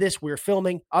 we did this. We were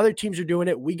filming. Other teams are doing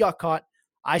it. We got caught.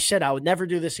 I said I would never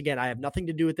do this again. I have nothing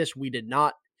to do with this. We did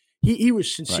not." He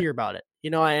was sincere about it,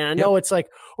 and I know it's like,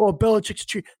 Belichick's a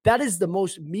tree. That is the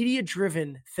most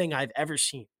media-driven thing I've ever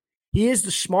seen. He is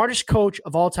the smartest coach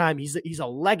of all time. He's a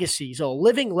legacy. He's a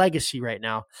living legacy right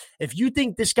now. If you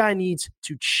think this guy needs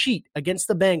to cheat against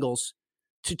the Bengals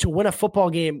to win a football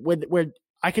game where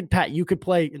you could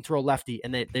play and throw lefty,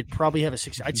 and they'd probably have a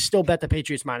 6. I'd still bet the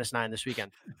Patriots -9 this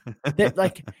weekend.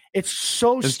 It's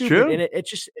so stupid, true. and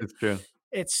it's true.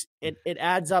 It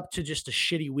adds up to just a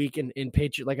shitty week in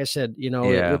Patriot. Like I said,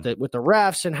 with the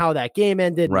refs and how that game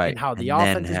ended, and how the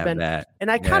offense has been.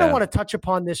 And I kind of want to touch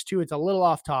upon this too. It's a little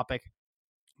off topic,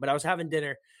 but I was having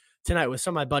dinner tonight with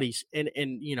some of my buddies, and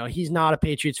he's not a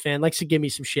Patriots fan, likes to give me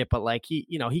some shit, but like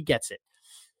he gets it.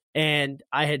 And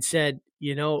I had said,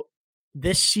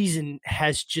 this season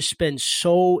has just been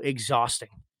so exhausting.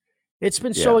 It's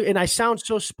been and I sound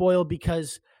so spoiled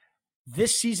because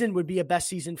this season would be a best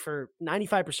season for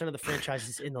 95% of the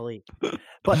franchises in the league.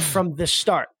 But from the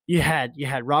start, you had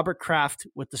Robert Kraft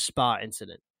with the spa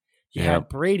incident. You had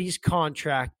Brady's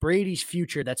contract, Brady's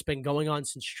future that's been going on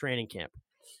since training camp.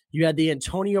 You had the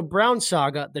Antonio Brown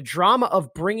saga, the drama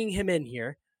of bringing him in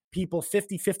here, people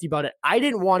 50-50 about it. I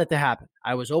didn't want it to happen.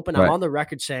 I was open. I'm on the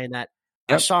record saying that.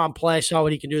 I saw him play, saw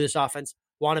what he can do this offense,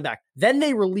 want him back. Then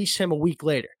they release him a week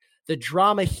later. The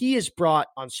drama he has brought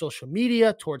on social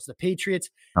media towards the Patriots.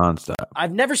 Nonstop.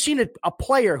 I've never seen a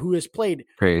player who has played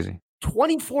crazy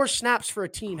 24 snaps for a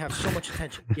team have so much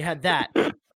attention. You had that.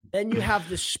 Then you have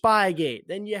the SpyGate.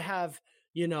 Then you have,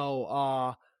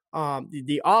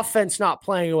 the offense not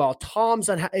playing well.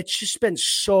 It's just been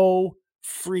so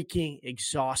freaking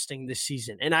exhausting this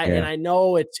season. And I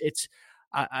know it's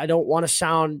I don't want to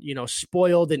sound,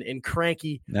 spoiled and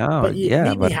cranky. No, but you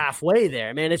meet me halfway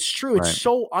there, man. It's true. It's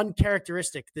so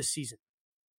uncharacteristic this season.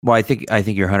 Well, I think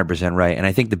you're 100% right, and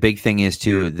I think the big thing is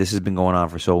too. This has been going on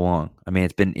for so long. I mean,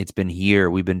 it's been here.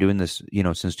 We've been doing this,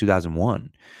 since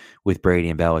 2001 with Brady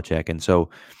and Belichick,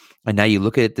 and now you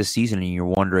look at it this season and you're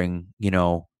wondering,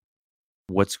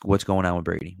 what's going on with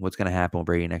Brady? What's going to happen with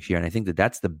Brady next year? And I think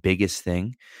that's the biggest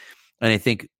thing. And I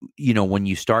think, when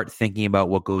you start thinking about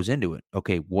what goes into it,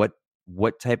 okay, what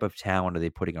type of talent are they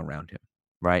putting around him,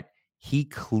 right? He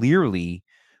clearly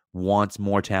wants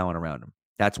more talent around him.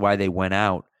 That's why they went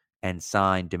out and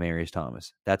signed Demaryius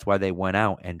Thomas. That's why they went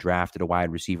out and drafted a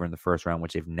wide receiver in the first round,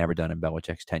 which they've never done in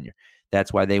Belichick's tenure.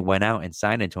 That's why they went out and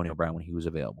signed Antonio Brown when he was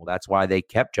available. That's why they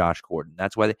kept Josh Gordon.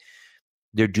 That's why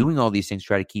they're doing all these things to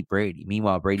try to keep Brady.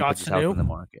 Meanwhile, Brady puts his house on the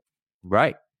market.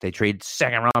 Right. They trade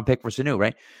second-round pick for Sanu,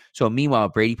 right? So meanwhile,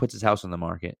 Brady puts his house on the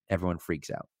market. Everyone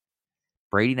freaks out.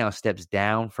 Brady now steps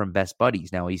down from best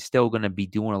buddies. Now he's still going to be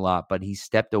doing a lot, but he's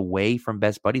stepped away from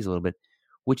best buddies a little bit,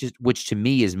 which to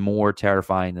me is more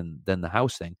terrifying than the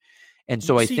house thing. And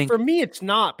so I think for me, it's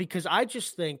not, because I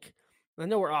just think, I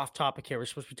know we're off topic here. We're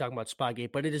supposed to be talking about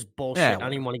SpyGate, but it is bullshit. Yeah, I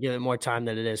don't even want to give it more time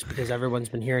than it is because everyone's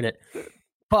been hearing it.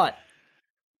 But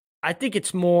I think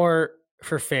it's more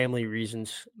for family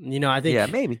reasons. I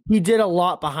think maybe he did a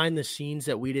lot behind the scenes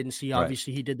that we didn't see. Right.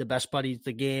 Obviously, he did the best buddies,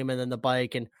 the game, and then the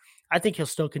bike. And I think he'll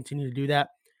still continue to do that.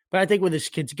 But I think with his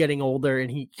kids getting older and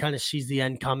he kind of sees the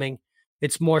end coming,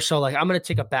 it's more so like, I'm going to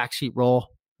take a backseat role.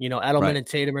 Edelman and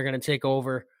Tatum are going to take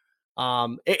over. I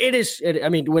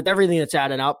mean, with everything that's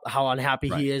adding up, how unhappy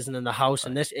he is, and then the house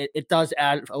and this, it does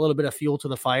add a little bit of fuel to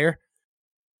the fire.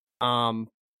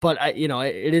 But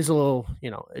it is a little,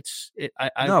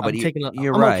 I'm taking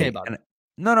you're I'm right. okay about it.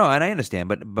 No, and I understand,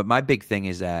 but my big thing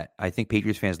is that I think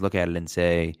Patriots fans look at it and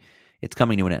say it's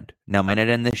coming to an end. Now, might it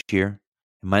end this year?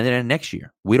 It might end next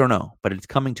year. We don't know, but it's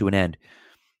coming to an end.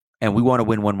 And we want to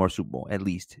win one more Super Bowl, at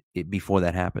least, before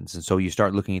that happens. And so you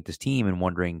start looking at this team and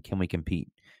wondering, can we compete?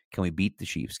 Can we beat the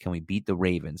Chiefs? Can we beat the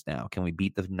Ravens now? Can we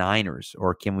beat the Niners?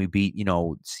 Or can we beat,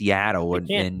 Seattle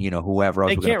and whoever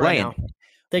else we're going to play in?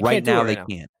 Right now they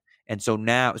can't. And so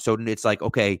so it's like,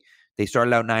 okay, they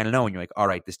started out 9-0, and you're like, all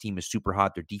right, this team is super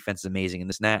hot. Their defense is amazing and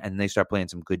this and that. And they start playing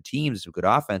some good teams, some good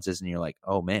offenses. And you're like,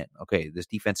 oh, man, okay, this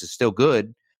defense is still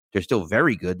good. They're still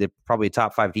very good. They're probably a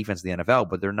top 5 defense in the NFL,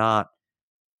 but they're not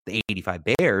the 85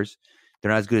 Bears.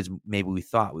 They're not as good as maybe we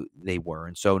thought they were.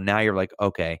 And so now you're like,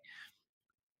 okay,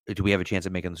 do we have a chance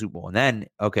of making the Super Bowl? And then,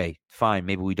 okay, fine,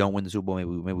 maybe we don't win the Super Bowl.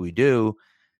 Maybe we do.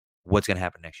 What's going to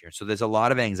happen next year? So there's a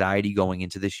lot of anxiety going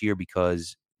into this year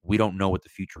because we don't know what the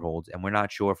future holds, and we're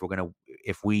not sure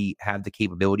if we have the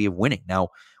capability of winning. Now,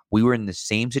 we were in the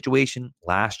same situation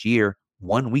last year,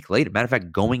 1 week later. Matter of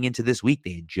fact, going into this week,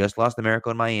 they had just lost the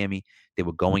Miracle in Miami. They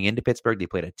were going into Pittsburgh. They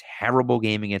played a terrible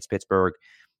game against Pittsburgh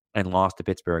and lost to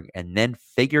Pittsburgh, and then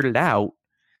figured it out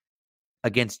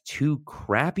against 2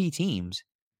 crappy teams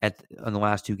in the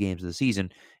last 2 games of the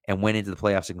season, and went into the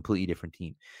playoffs a completely different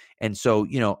team. And so,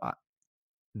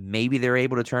 maybe they're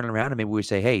able to turn it around, and maybe we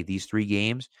say, hey, these 3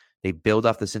 games, they build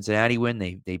off the Cincinnati win,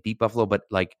 they beat Buffalo, but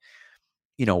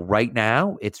right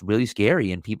now it's really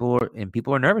scary, and people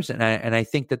are nervous, and I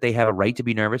think that they have a right to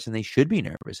be nervous, and they should be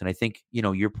nervous. And I think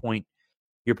your point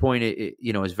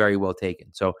is very well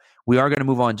taken. So we are going to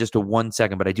move on just to 1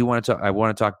 second, but I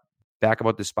want to talk back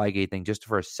about the SpyGate thing just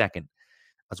for a second.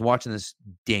 I was watching this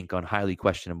dink on Highly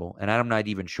Questionable, and I'm not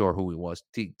even sure who he was,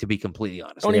 to be completely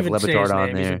honest. Don't they even have say Levitard his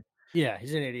on name. there.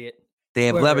 He's an idiot. They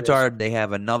have Whoever Levitard. They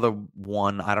have another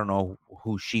one. I don't know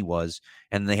who she was.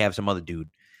 And they have some other dude.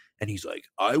 And he's like,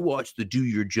 I watch the do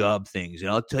your job things. And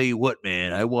I'll tell you what,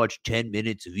 man, I watched 10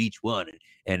 minutes of each one.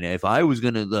 And if I was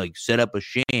going to set up a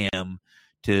sham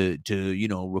to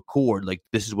record,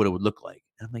 this is what it would look like.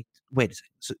 And I'm like, wait a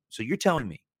second. So you're telling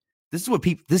me this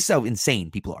is how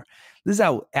insane people are. This is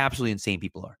how absolutely insane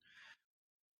people are.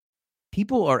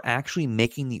 People are actually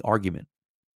making the argument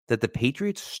that the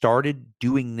Patriots started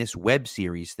doing this web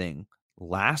series thing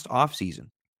last offseason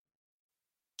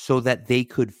so that they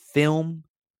could film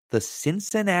the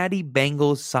Cincinnati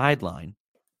Bengals sideline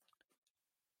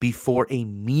before a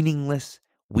meaningless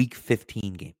Week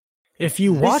 15 game. If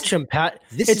you watch them, Pat,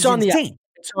 it's on insane.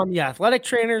 It's on the athletic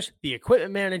trainers, the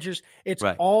equipment managers. It's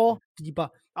all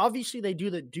obviously they do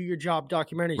the do your job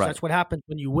documentaries. Right. That's what happens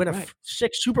when you win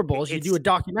 6 Super Bowls. You do a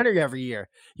documentary every year.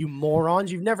 You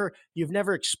morons, you've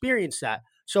never experienced that.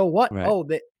 So what? Right. Oh,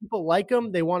 people like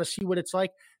them. They want to see what it's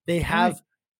like. They have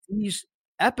these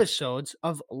episodes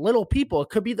of little people. It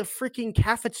could be the freaking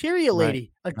cafeteria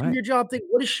lady. A do your job thing.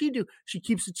 What does she do? She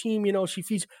keeps the team. She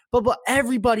feeds. But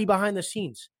everybody behind the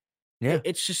scenes. Yeah,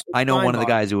 it's just. I know one of the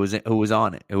guys who was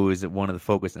on it, who was one of the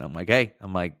focus, and I'm like, hey,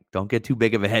 don't get too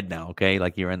big of a head now, okay?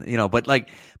 You're in, but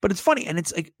it's funny, and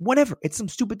it's like whatever, it's some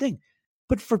stupid thing,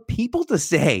 but for people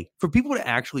to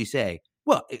actually say,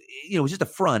 well, it was just a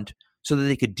front so that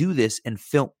they could do this and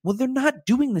film. Well, they're not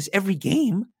doing this every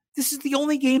game. This is the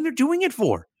only game they're doing it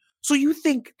for. So you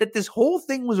think that this whole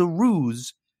thing was a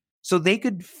ruse so they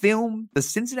could film the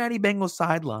Cincinnati Bengals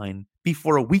sideline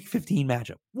before a Week 15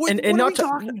 matchup? What are we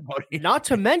talking about here? Not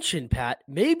to mention, Pat,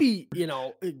 maybe,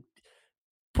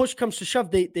 push comes to shove,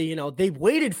 they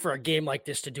waited for a game like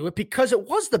this to do it because it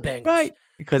was the Bengals. Right.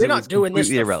 Because they're not doing this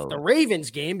the Ravens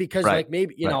game because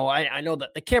maybe, I know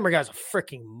that the camera guy's a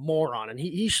freaking moron and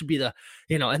he should be the,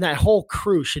 and that whole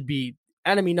crew should be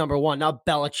enemy number 1, not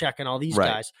Belichick and all these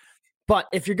guys. But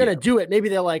if you're going to do it, maybe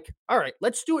they're like, all right,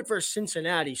 let's do it for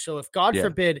Cincinnati. So if God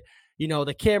forbid,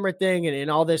 the camera thing and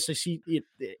all this, they see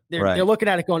they're looking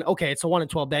at it going, okay, it's a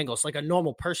 1-12 Bengals like a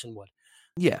normal person would.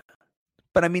 Yeah.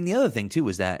 But I mean, the other thing too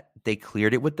is that they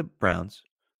cleared it with the Browns.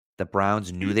 The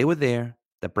Browns knew they were there.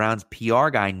 The Browns PR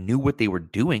guy knew what they were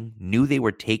doing, knew they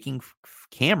were taking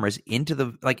cameras into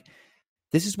the, like,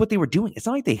 this is what they were doing. It's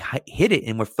not like they hid it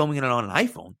and were filming it on an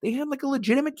iPhone. They had like a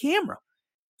legitimate camera.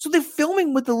 So they're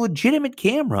filming with a legitimate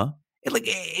camera.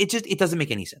 It doesn't make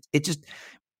any sense.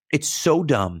 It's so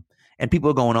dumb. And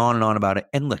people are going on and on about it.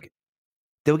 And look,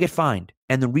 they'll get fined.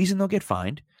 And the reason they'll get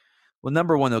fined, well,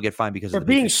 number one, they'll get fined because of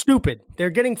being stupid. They're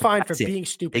getting fined for being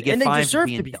stupid. They deserve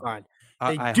to be fined.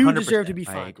 They do deserve to be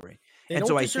fined. I agree. They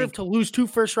don't deserve to lose 2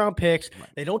 first-round picks. Right.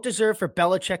 They don't deserve for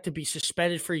Belichick to be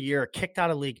suspended for a year or kicked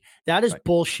out of league. That is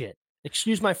bullshit.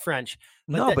 Excuse my French.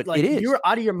 But it is. You're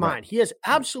out of your mind. Right. He has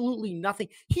absolutely nothing.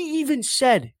 He even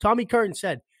said, Tommy Curtin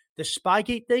said, the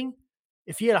SpyGate thing,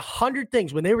 if he had 100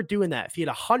 things, when they were doing that, if he had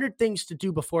 100 things to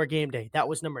do before game day, that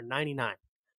was number 99.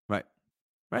 Right.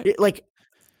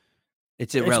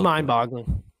 It's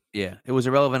mind-boggling. Yeah, it was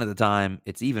irrelevant at the time.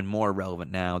 It's even more irrelevant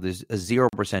now. There's a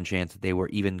 0% chance that they were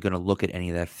even going to look at any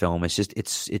of that film. It's just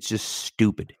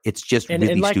stupid. It's just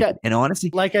really stupid. And honestly,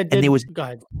 go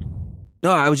ahead.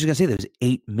 No, I was just going to say there was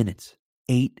 8 minutes.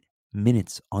 8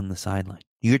 minutes on the sideline.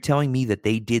 You're telling me that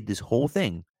they did this whole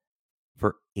thing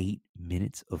for 8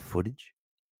 minutes of footage?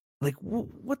 Like,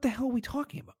 what the hell are we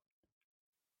talking about?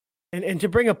 And to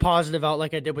bring a positive out,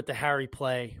 like I did with the Harry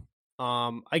play,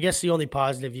 I guess the only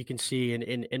positive you can see,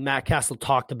 and Matt Castle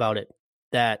talked about it,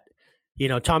 that,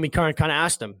 Tommy Curran kind of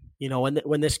asked him,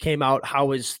 when this came out, how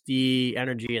was the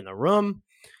energy in the room?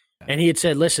 And he had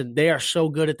said, listen, they are so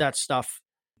good at that stuff.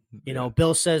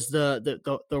 Bill says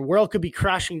the world could be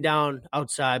crashing down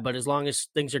outside, but as long as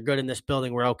things are good in this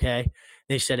building, we're okay.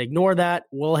 They said, ignore that.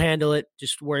 We'll handle it.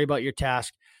 Just worry about your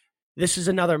task. This is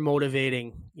another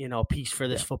motivating, piece for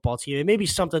this football team. It may be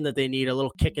something that they need, a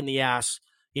little kick in the ass,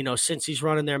 since he's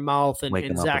running their mouth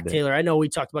and Zach Taylor. I know we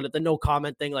talked about it, the no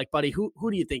comment thing. Like, buddy, who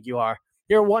do you think you are?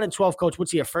 You're a 1-12 coach.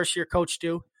 What's he, a first-year coach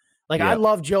too? I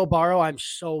love Joe Burrow. I'm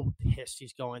so pissed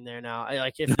he's going there now.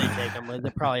 If they take him, they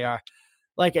probably are.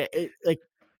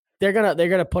 They're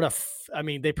gonna put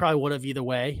they probably would have either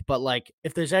way. But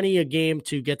if there's a game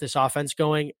to get this offense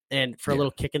going and for a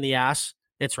little kick in the ass,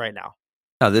 it's right now.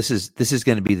 No, this is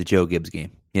going to be the Joe Gibbs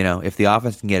game. If the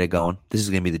offense can get it going, this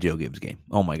is going to be the Joe Gibbs game.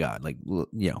 Oh my God!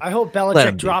 I hope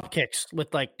Belichick drop kicks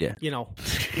with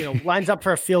lines up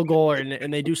for a field goal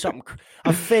and they do something,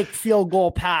 a fake field goal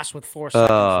pass with 4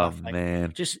 seconds left.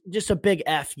 Man, just a big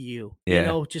FU.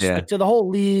 To the whole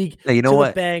league. Hey, you know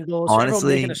what? The Bengals.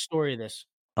 Honestly, making a story of this.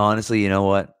 Honestly, you know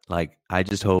what? I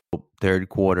just hope third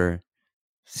quarter,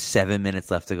 7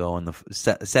 minutes left to go in the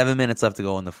 7 minutes left to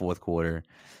go in the fourth quarter.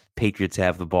 Patriots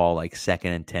have the ball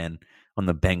 2nd and 10 on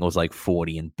the Bengals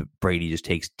 40, and Brady just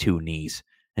takes 2 knees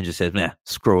and just says, "Nah,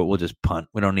 screw it, we'll just punt.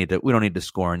 We don't need to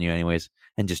score on you anyways,"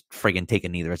 and just friggin' take a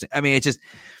knee the rest. I mean, it's just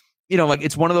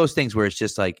it's one of those things where it's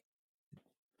just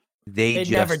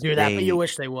they'd never do that, but you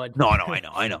wish they would. No,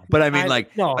 I know. But I mean,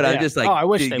 I'm just I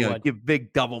wish they would give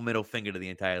big double middle finger to the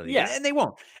entire league. Yeah, and they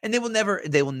won't, and they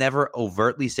will never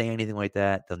overtly say anything like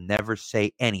that. They'll never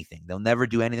say anything. They'll never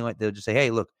do anything like. They'll just say,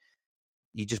 "Hey, look.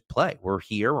 You just play. We're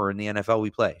here. We're in the NFL. We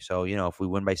play. So, if we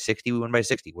win by 60, we win by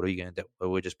 60. What are you going to do?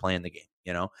 We're just playing the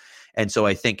game, And so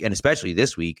I think, and especially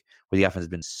this week where the offense has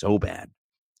been so bad,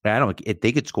 if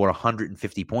they could score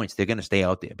 150 points, they're going to stay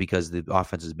out there because the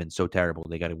offense has been so terrible.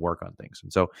 They got to work on things.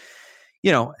 And so,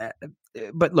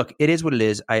 but look, it is what it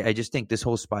is. I just think this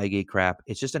whole SpyGate crap,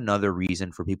 it's just another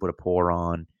reason for people to pour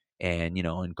on and,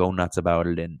 and go nuts about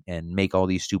it and make all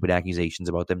these stupid accusations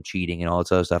about them cheating and all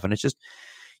this other stuff. And it's just,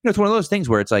 it's one of those things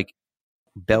where it's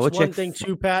Belichick. It's one thing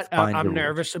too, Pat, I'm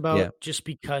nervous about just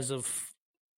because of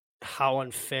how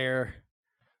unfair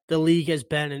the league has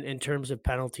been in terms of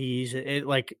penalties.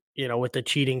 With the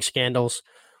cheating scandals.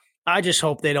 I just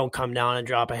hope they don't come down and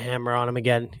drop a hammer on him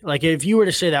again. If you were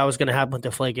to say that was going to happen with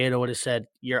Deflategate, I would have said,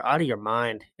 you're out of your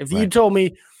mind. If you told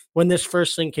me when this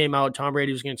first thing came out, Tom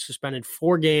Brady was getting suspended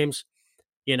 4 games,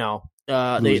 they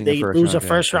lose a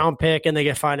first-round pick and they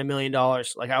get fined $1 million. I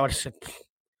would have said,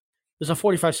 there's a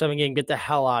 45-7 game. Get the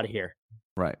hell out of here.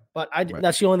 Right. But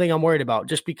that's the only thing I'm worried about,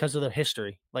 just because of the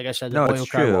history. Like I said, it's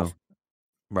true.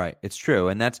 Right. It's true.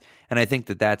 And I think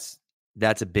that's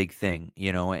a big thing,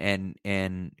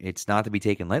 and it's not to be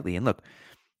taken lightly. And look,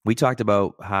 we talked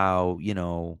about how,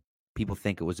 people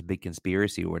think it was a big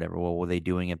conspiracy or whatever. Well, were they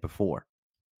doing it before?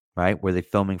 Right? Were they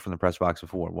filming from the press box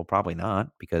before? Well, probably not,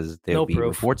 because there'll be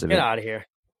reports of it. Get out of here.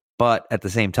 But at the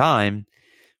same time,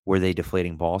 were they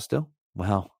deflating balls still?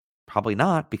 Well, probably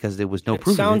not, because there was no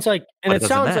proof. It sounds like they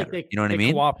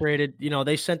cooperated.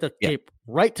 They sent the tape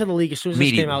right to the league as soon as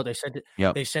it came out. They sent it.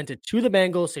 Yep. They sent it to the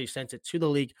Bengals. They sent it to the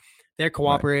league. They're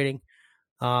cooperating.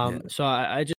 So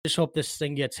I just hope this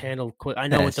thing gets handled quick. I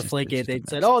know with the Deflategate, they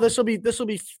said, "Oh, this will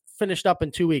be finished up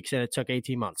in 2 weeks," and it took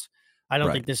 18 months. I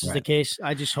don't think this is the case.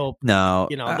 I just hope. No,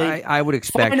 I would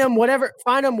expect find them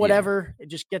whatever, and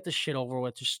just get the shit over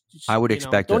with. Just I would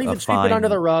expect don't even sweep it under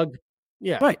the rug.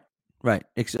 Yeah, right.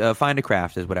 Find a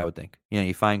craft is what I would think.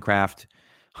 You find craft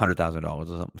 $100,000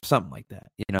 or something like that.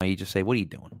 You just say, "What are you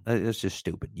doing? That's just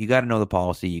stupid." You got to know the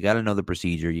policy. You got to know the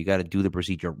procedure. You got to do the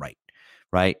procedure right.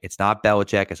 Right? It's not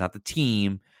Belichick. It's not the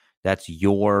team. That's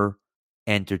your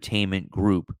entertainment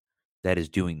group that is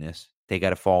doing this. They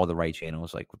got to follow the right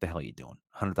channels. Like, what the hell are you doing?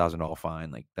 $100,000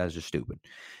 fine. Like, that's just stupid.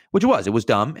 Which it was. It was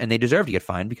dumb, and they deserve to get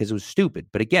fined because it was stupid.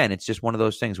 But again, it's just one of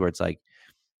those things where it's like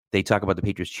they talk about the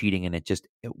Patriots cheating, and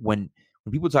when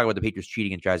people talk about the Patriots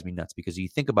cheating, it drives me nuts because you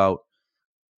think about,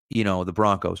 the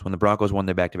Broncos. When the Broncos won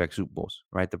their back-to-back Super Bowls,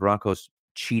 right? The Broncos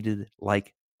cheated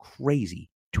like crazy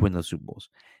to win those Super Bowls.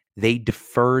 They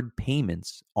deferred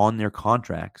payments on their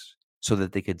contracts so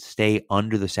that they could stay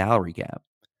under the salary cap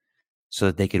so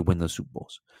that they could win those Super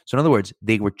Bowls. So in other words,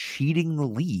 they were cheating the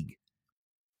league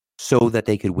so that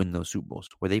they could win those Super Bowls.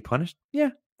 Were they punished? Yeah,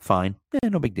 fine.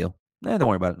 No big deal. Don't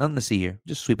worry about it. Nothing to see here.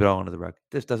 Just sweep it all under the rug.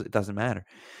 It doesn't matter.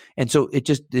 And so it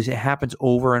happens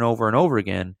over and over and over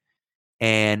again.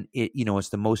 And it's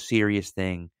the most serious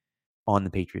thing on the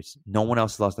Patriots. No one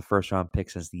else lost the first round pick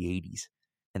since the 80s,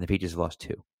 and the Patriots have lost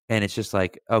 2. And it's just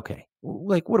like, okay,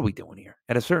 like, what are we doing here?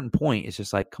 At a certain point, it's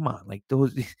just like, come on, like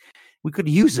those, we could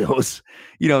use those,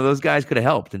 those guys could have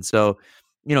helped. And so,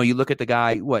 you look at the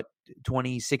guy,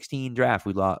 2016 draft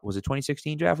we lost. Was it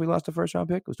 2016 draft we lost the first round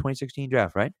pick? It was 2016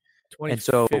 draft, right?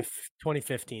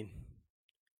 2015.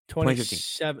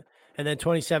 27, and then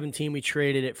 2017 we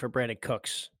traded it for Brandon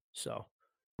Cooks. So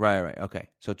right, okay.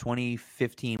 So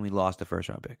 2015 we lost the first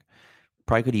round pick.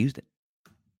 Probably could have used it.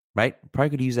 Right?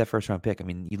 Probably could use that first round pick. I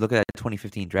mean, you look at that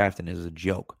 2015 draft and it was a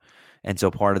joke. And so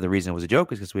part of the reason it was a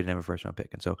joke is because we didn't have a first round pick.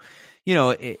 And so,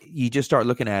 you just start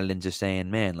looking at it and just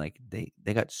saying, man, like they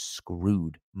got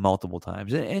screwed multiple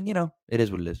times. And it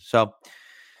is what it is. So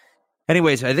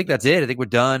anyways, I think that's it. I think we're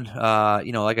done.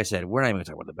 Like I said, we're not even going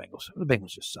to talk about the Bengals. The Bengals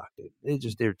just suck,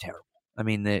 dude. They're terrible. I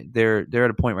mean, they're at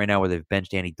a point right now where they've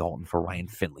benched Andy Dalton for Ryan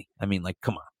Finley. I mean, like,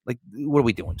 come on. Like, what are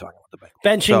we doing talking about the Bengals?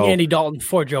 Benching Andy Dalton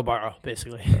for Joe Burrow,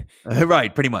 basically.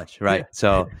 Right, pretty much, right? Yeah.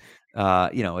 So,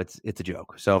 it's a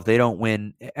joke. So if they don't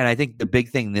win, and I think the big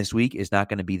thing this week is not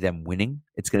going to be them winning.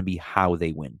 It's going to be how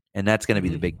they win. And that's going to be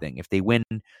the big thing. If they win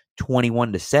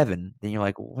 21-7, then you're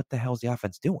like, well, what the hell is the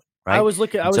offense doing? Right? I was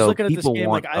looking at this game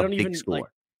like I don't even score. Like,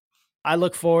 I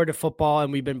look forward to football,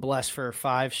 and we've been blessed for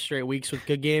 5 straight weeks with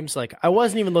good games. Like, I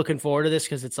wasn't even looking forward to this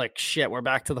because it's like, shit, we're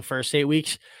back to the first 8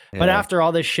 weeks. Yeah. But after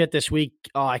all this shit this week,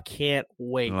 I can't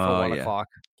wait for 1 o'clock.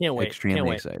 Can't wait.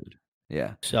 Extremely excited.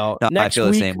 Yeah. So next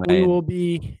week we will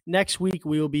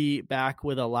be back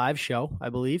with a live show, I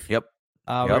believe. Yep.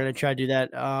 We're going to try to do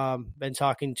that. Been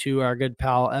talking to our good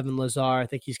pal, Evan Lazar. I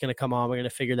think he's going to come on. We're going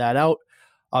to figure that out.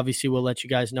 Obviously, we'll let you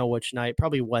guys know which night,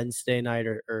 probably Wednesday night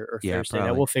or Thursday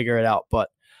night. We'll figure it out. But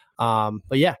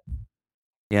yeah.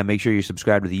 Yeah, make sure you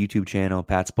subscribe to the YouTube channel,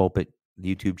 Pat's Pulpit,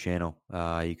 the YouTube channel.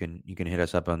 You can hit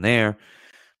us up on there.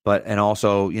 And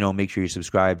also, make sure you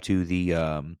subscribe to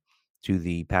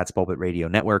the Pat's Pulpit Radio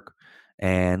Network.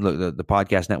 And look, the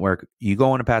podcast network, you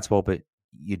go on to Pat's Pulpit,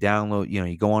 you download,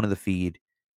 you go onto the feed,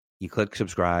 you click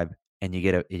subscribe, and you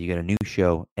get a new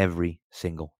show every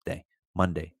single day.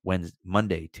 Monday,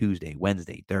 Tuesday,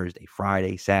 Wednesday, Thursday,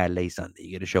 Friday, Saturday, Sunday.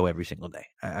 You get a show every single day.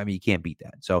 I mean, you can't beat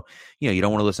that. So, you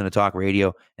don't want to listen to talk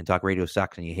radio, and talk radio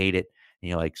sucks and you hate it. And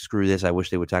you're like, screw this. I wish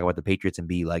they would talk about the Patriots and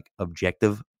be like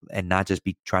objective and not just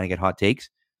be trying to get hot takes.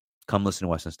 Come listen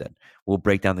to us instead. We'll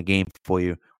break down the game for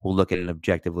you. We'll look at it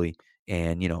objectively.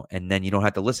 And, and then you don't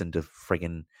have to listen to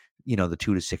friggin', the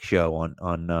 2 to 6 show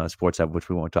on Sports Hub, which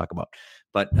we won't talk about.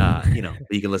 But,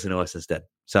 you can listen to us instead.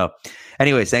 So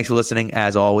anyways, thanks for listening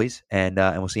as always. And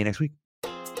we'll see you next week.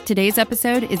 Today's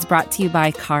episode is brought to you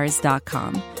by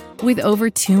Cars.com. With over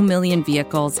 2 million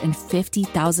vehicles and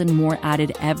 50,000 more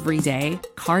added every day,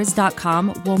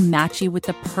 Cars.com will match you with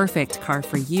the perfect car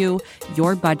for you,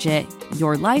 your budget,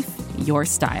 your life, your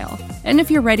style. And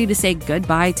if you're ready to say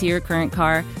goodbye to your current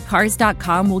car,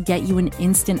 Cars.com will get you an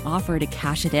instant offer to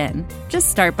cash it in.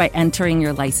 Just start by entering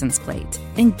your license plate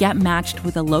and get matched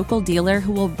with a local dealer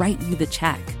who will write you the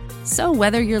check. So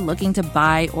whether you're looking to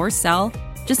buy or sell,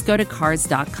 just go to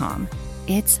Cars.com.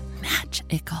 It's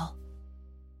magical.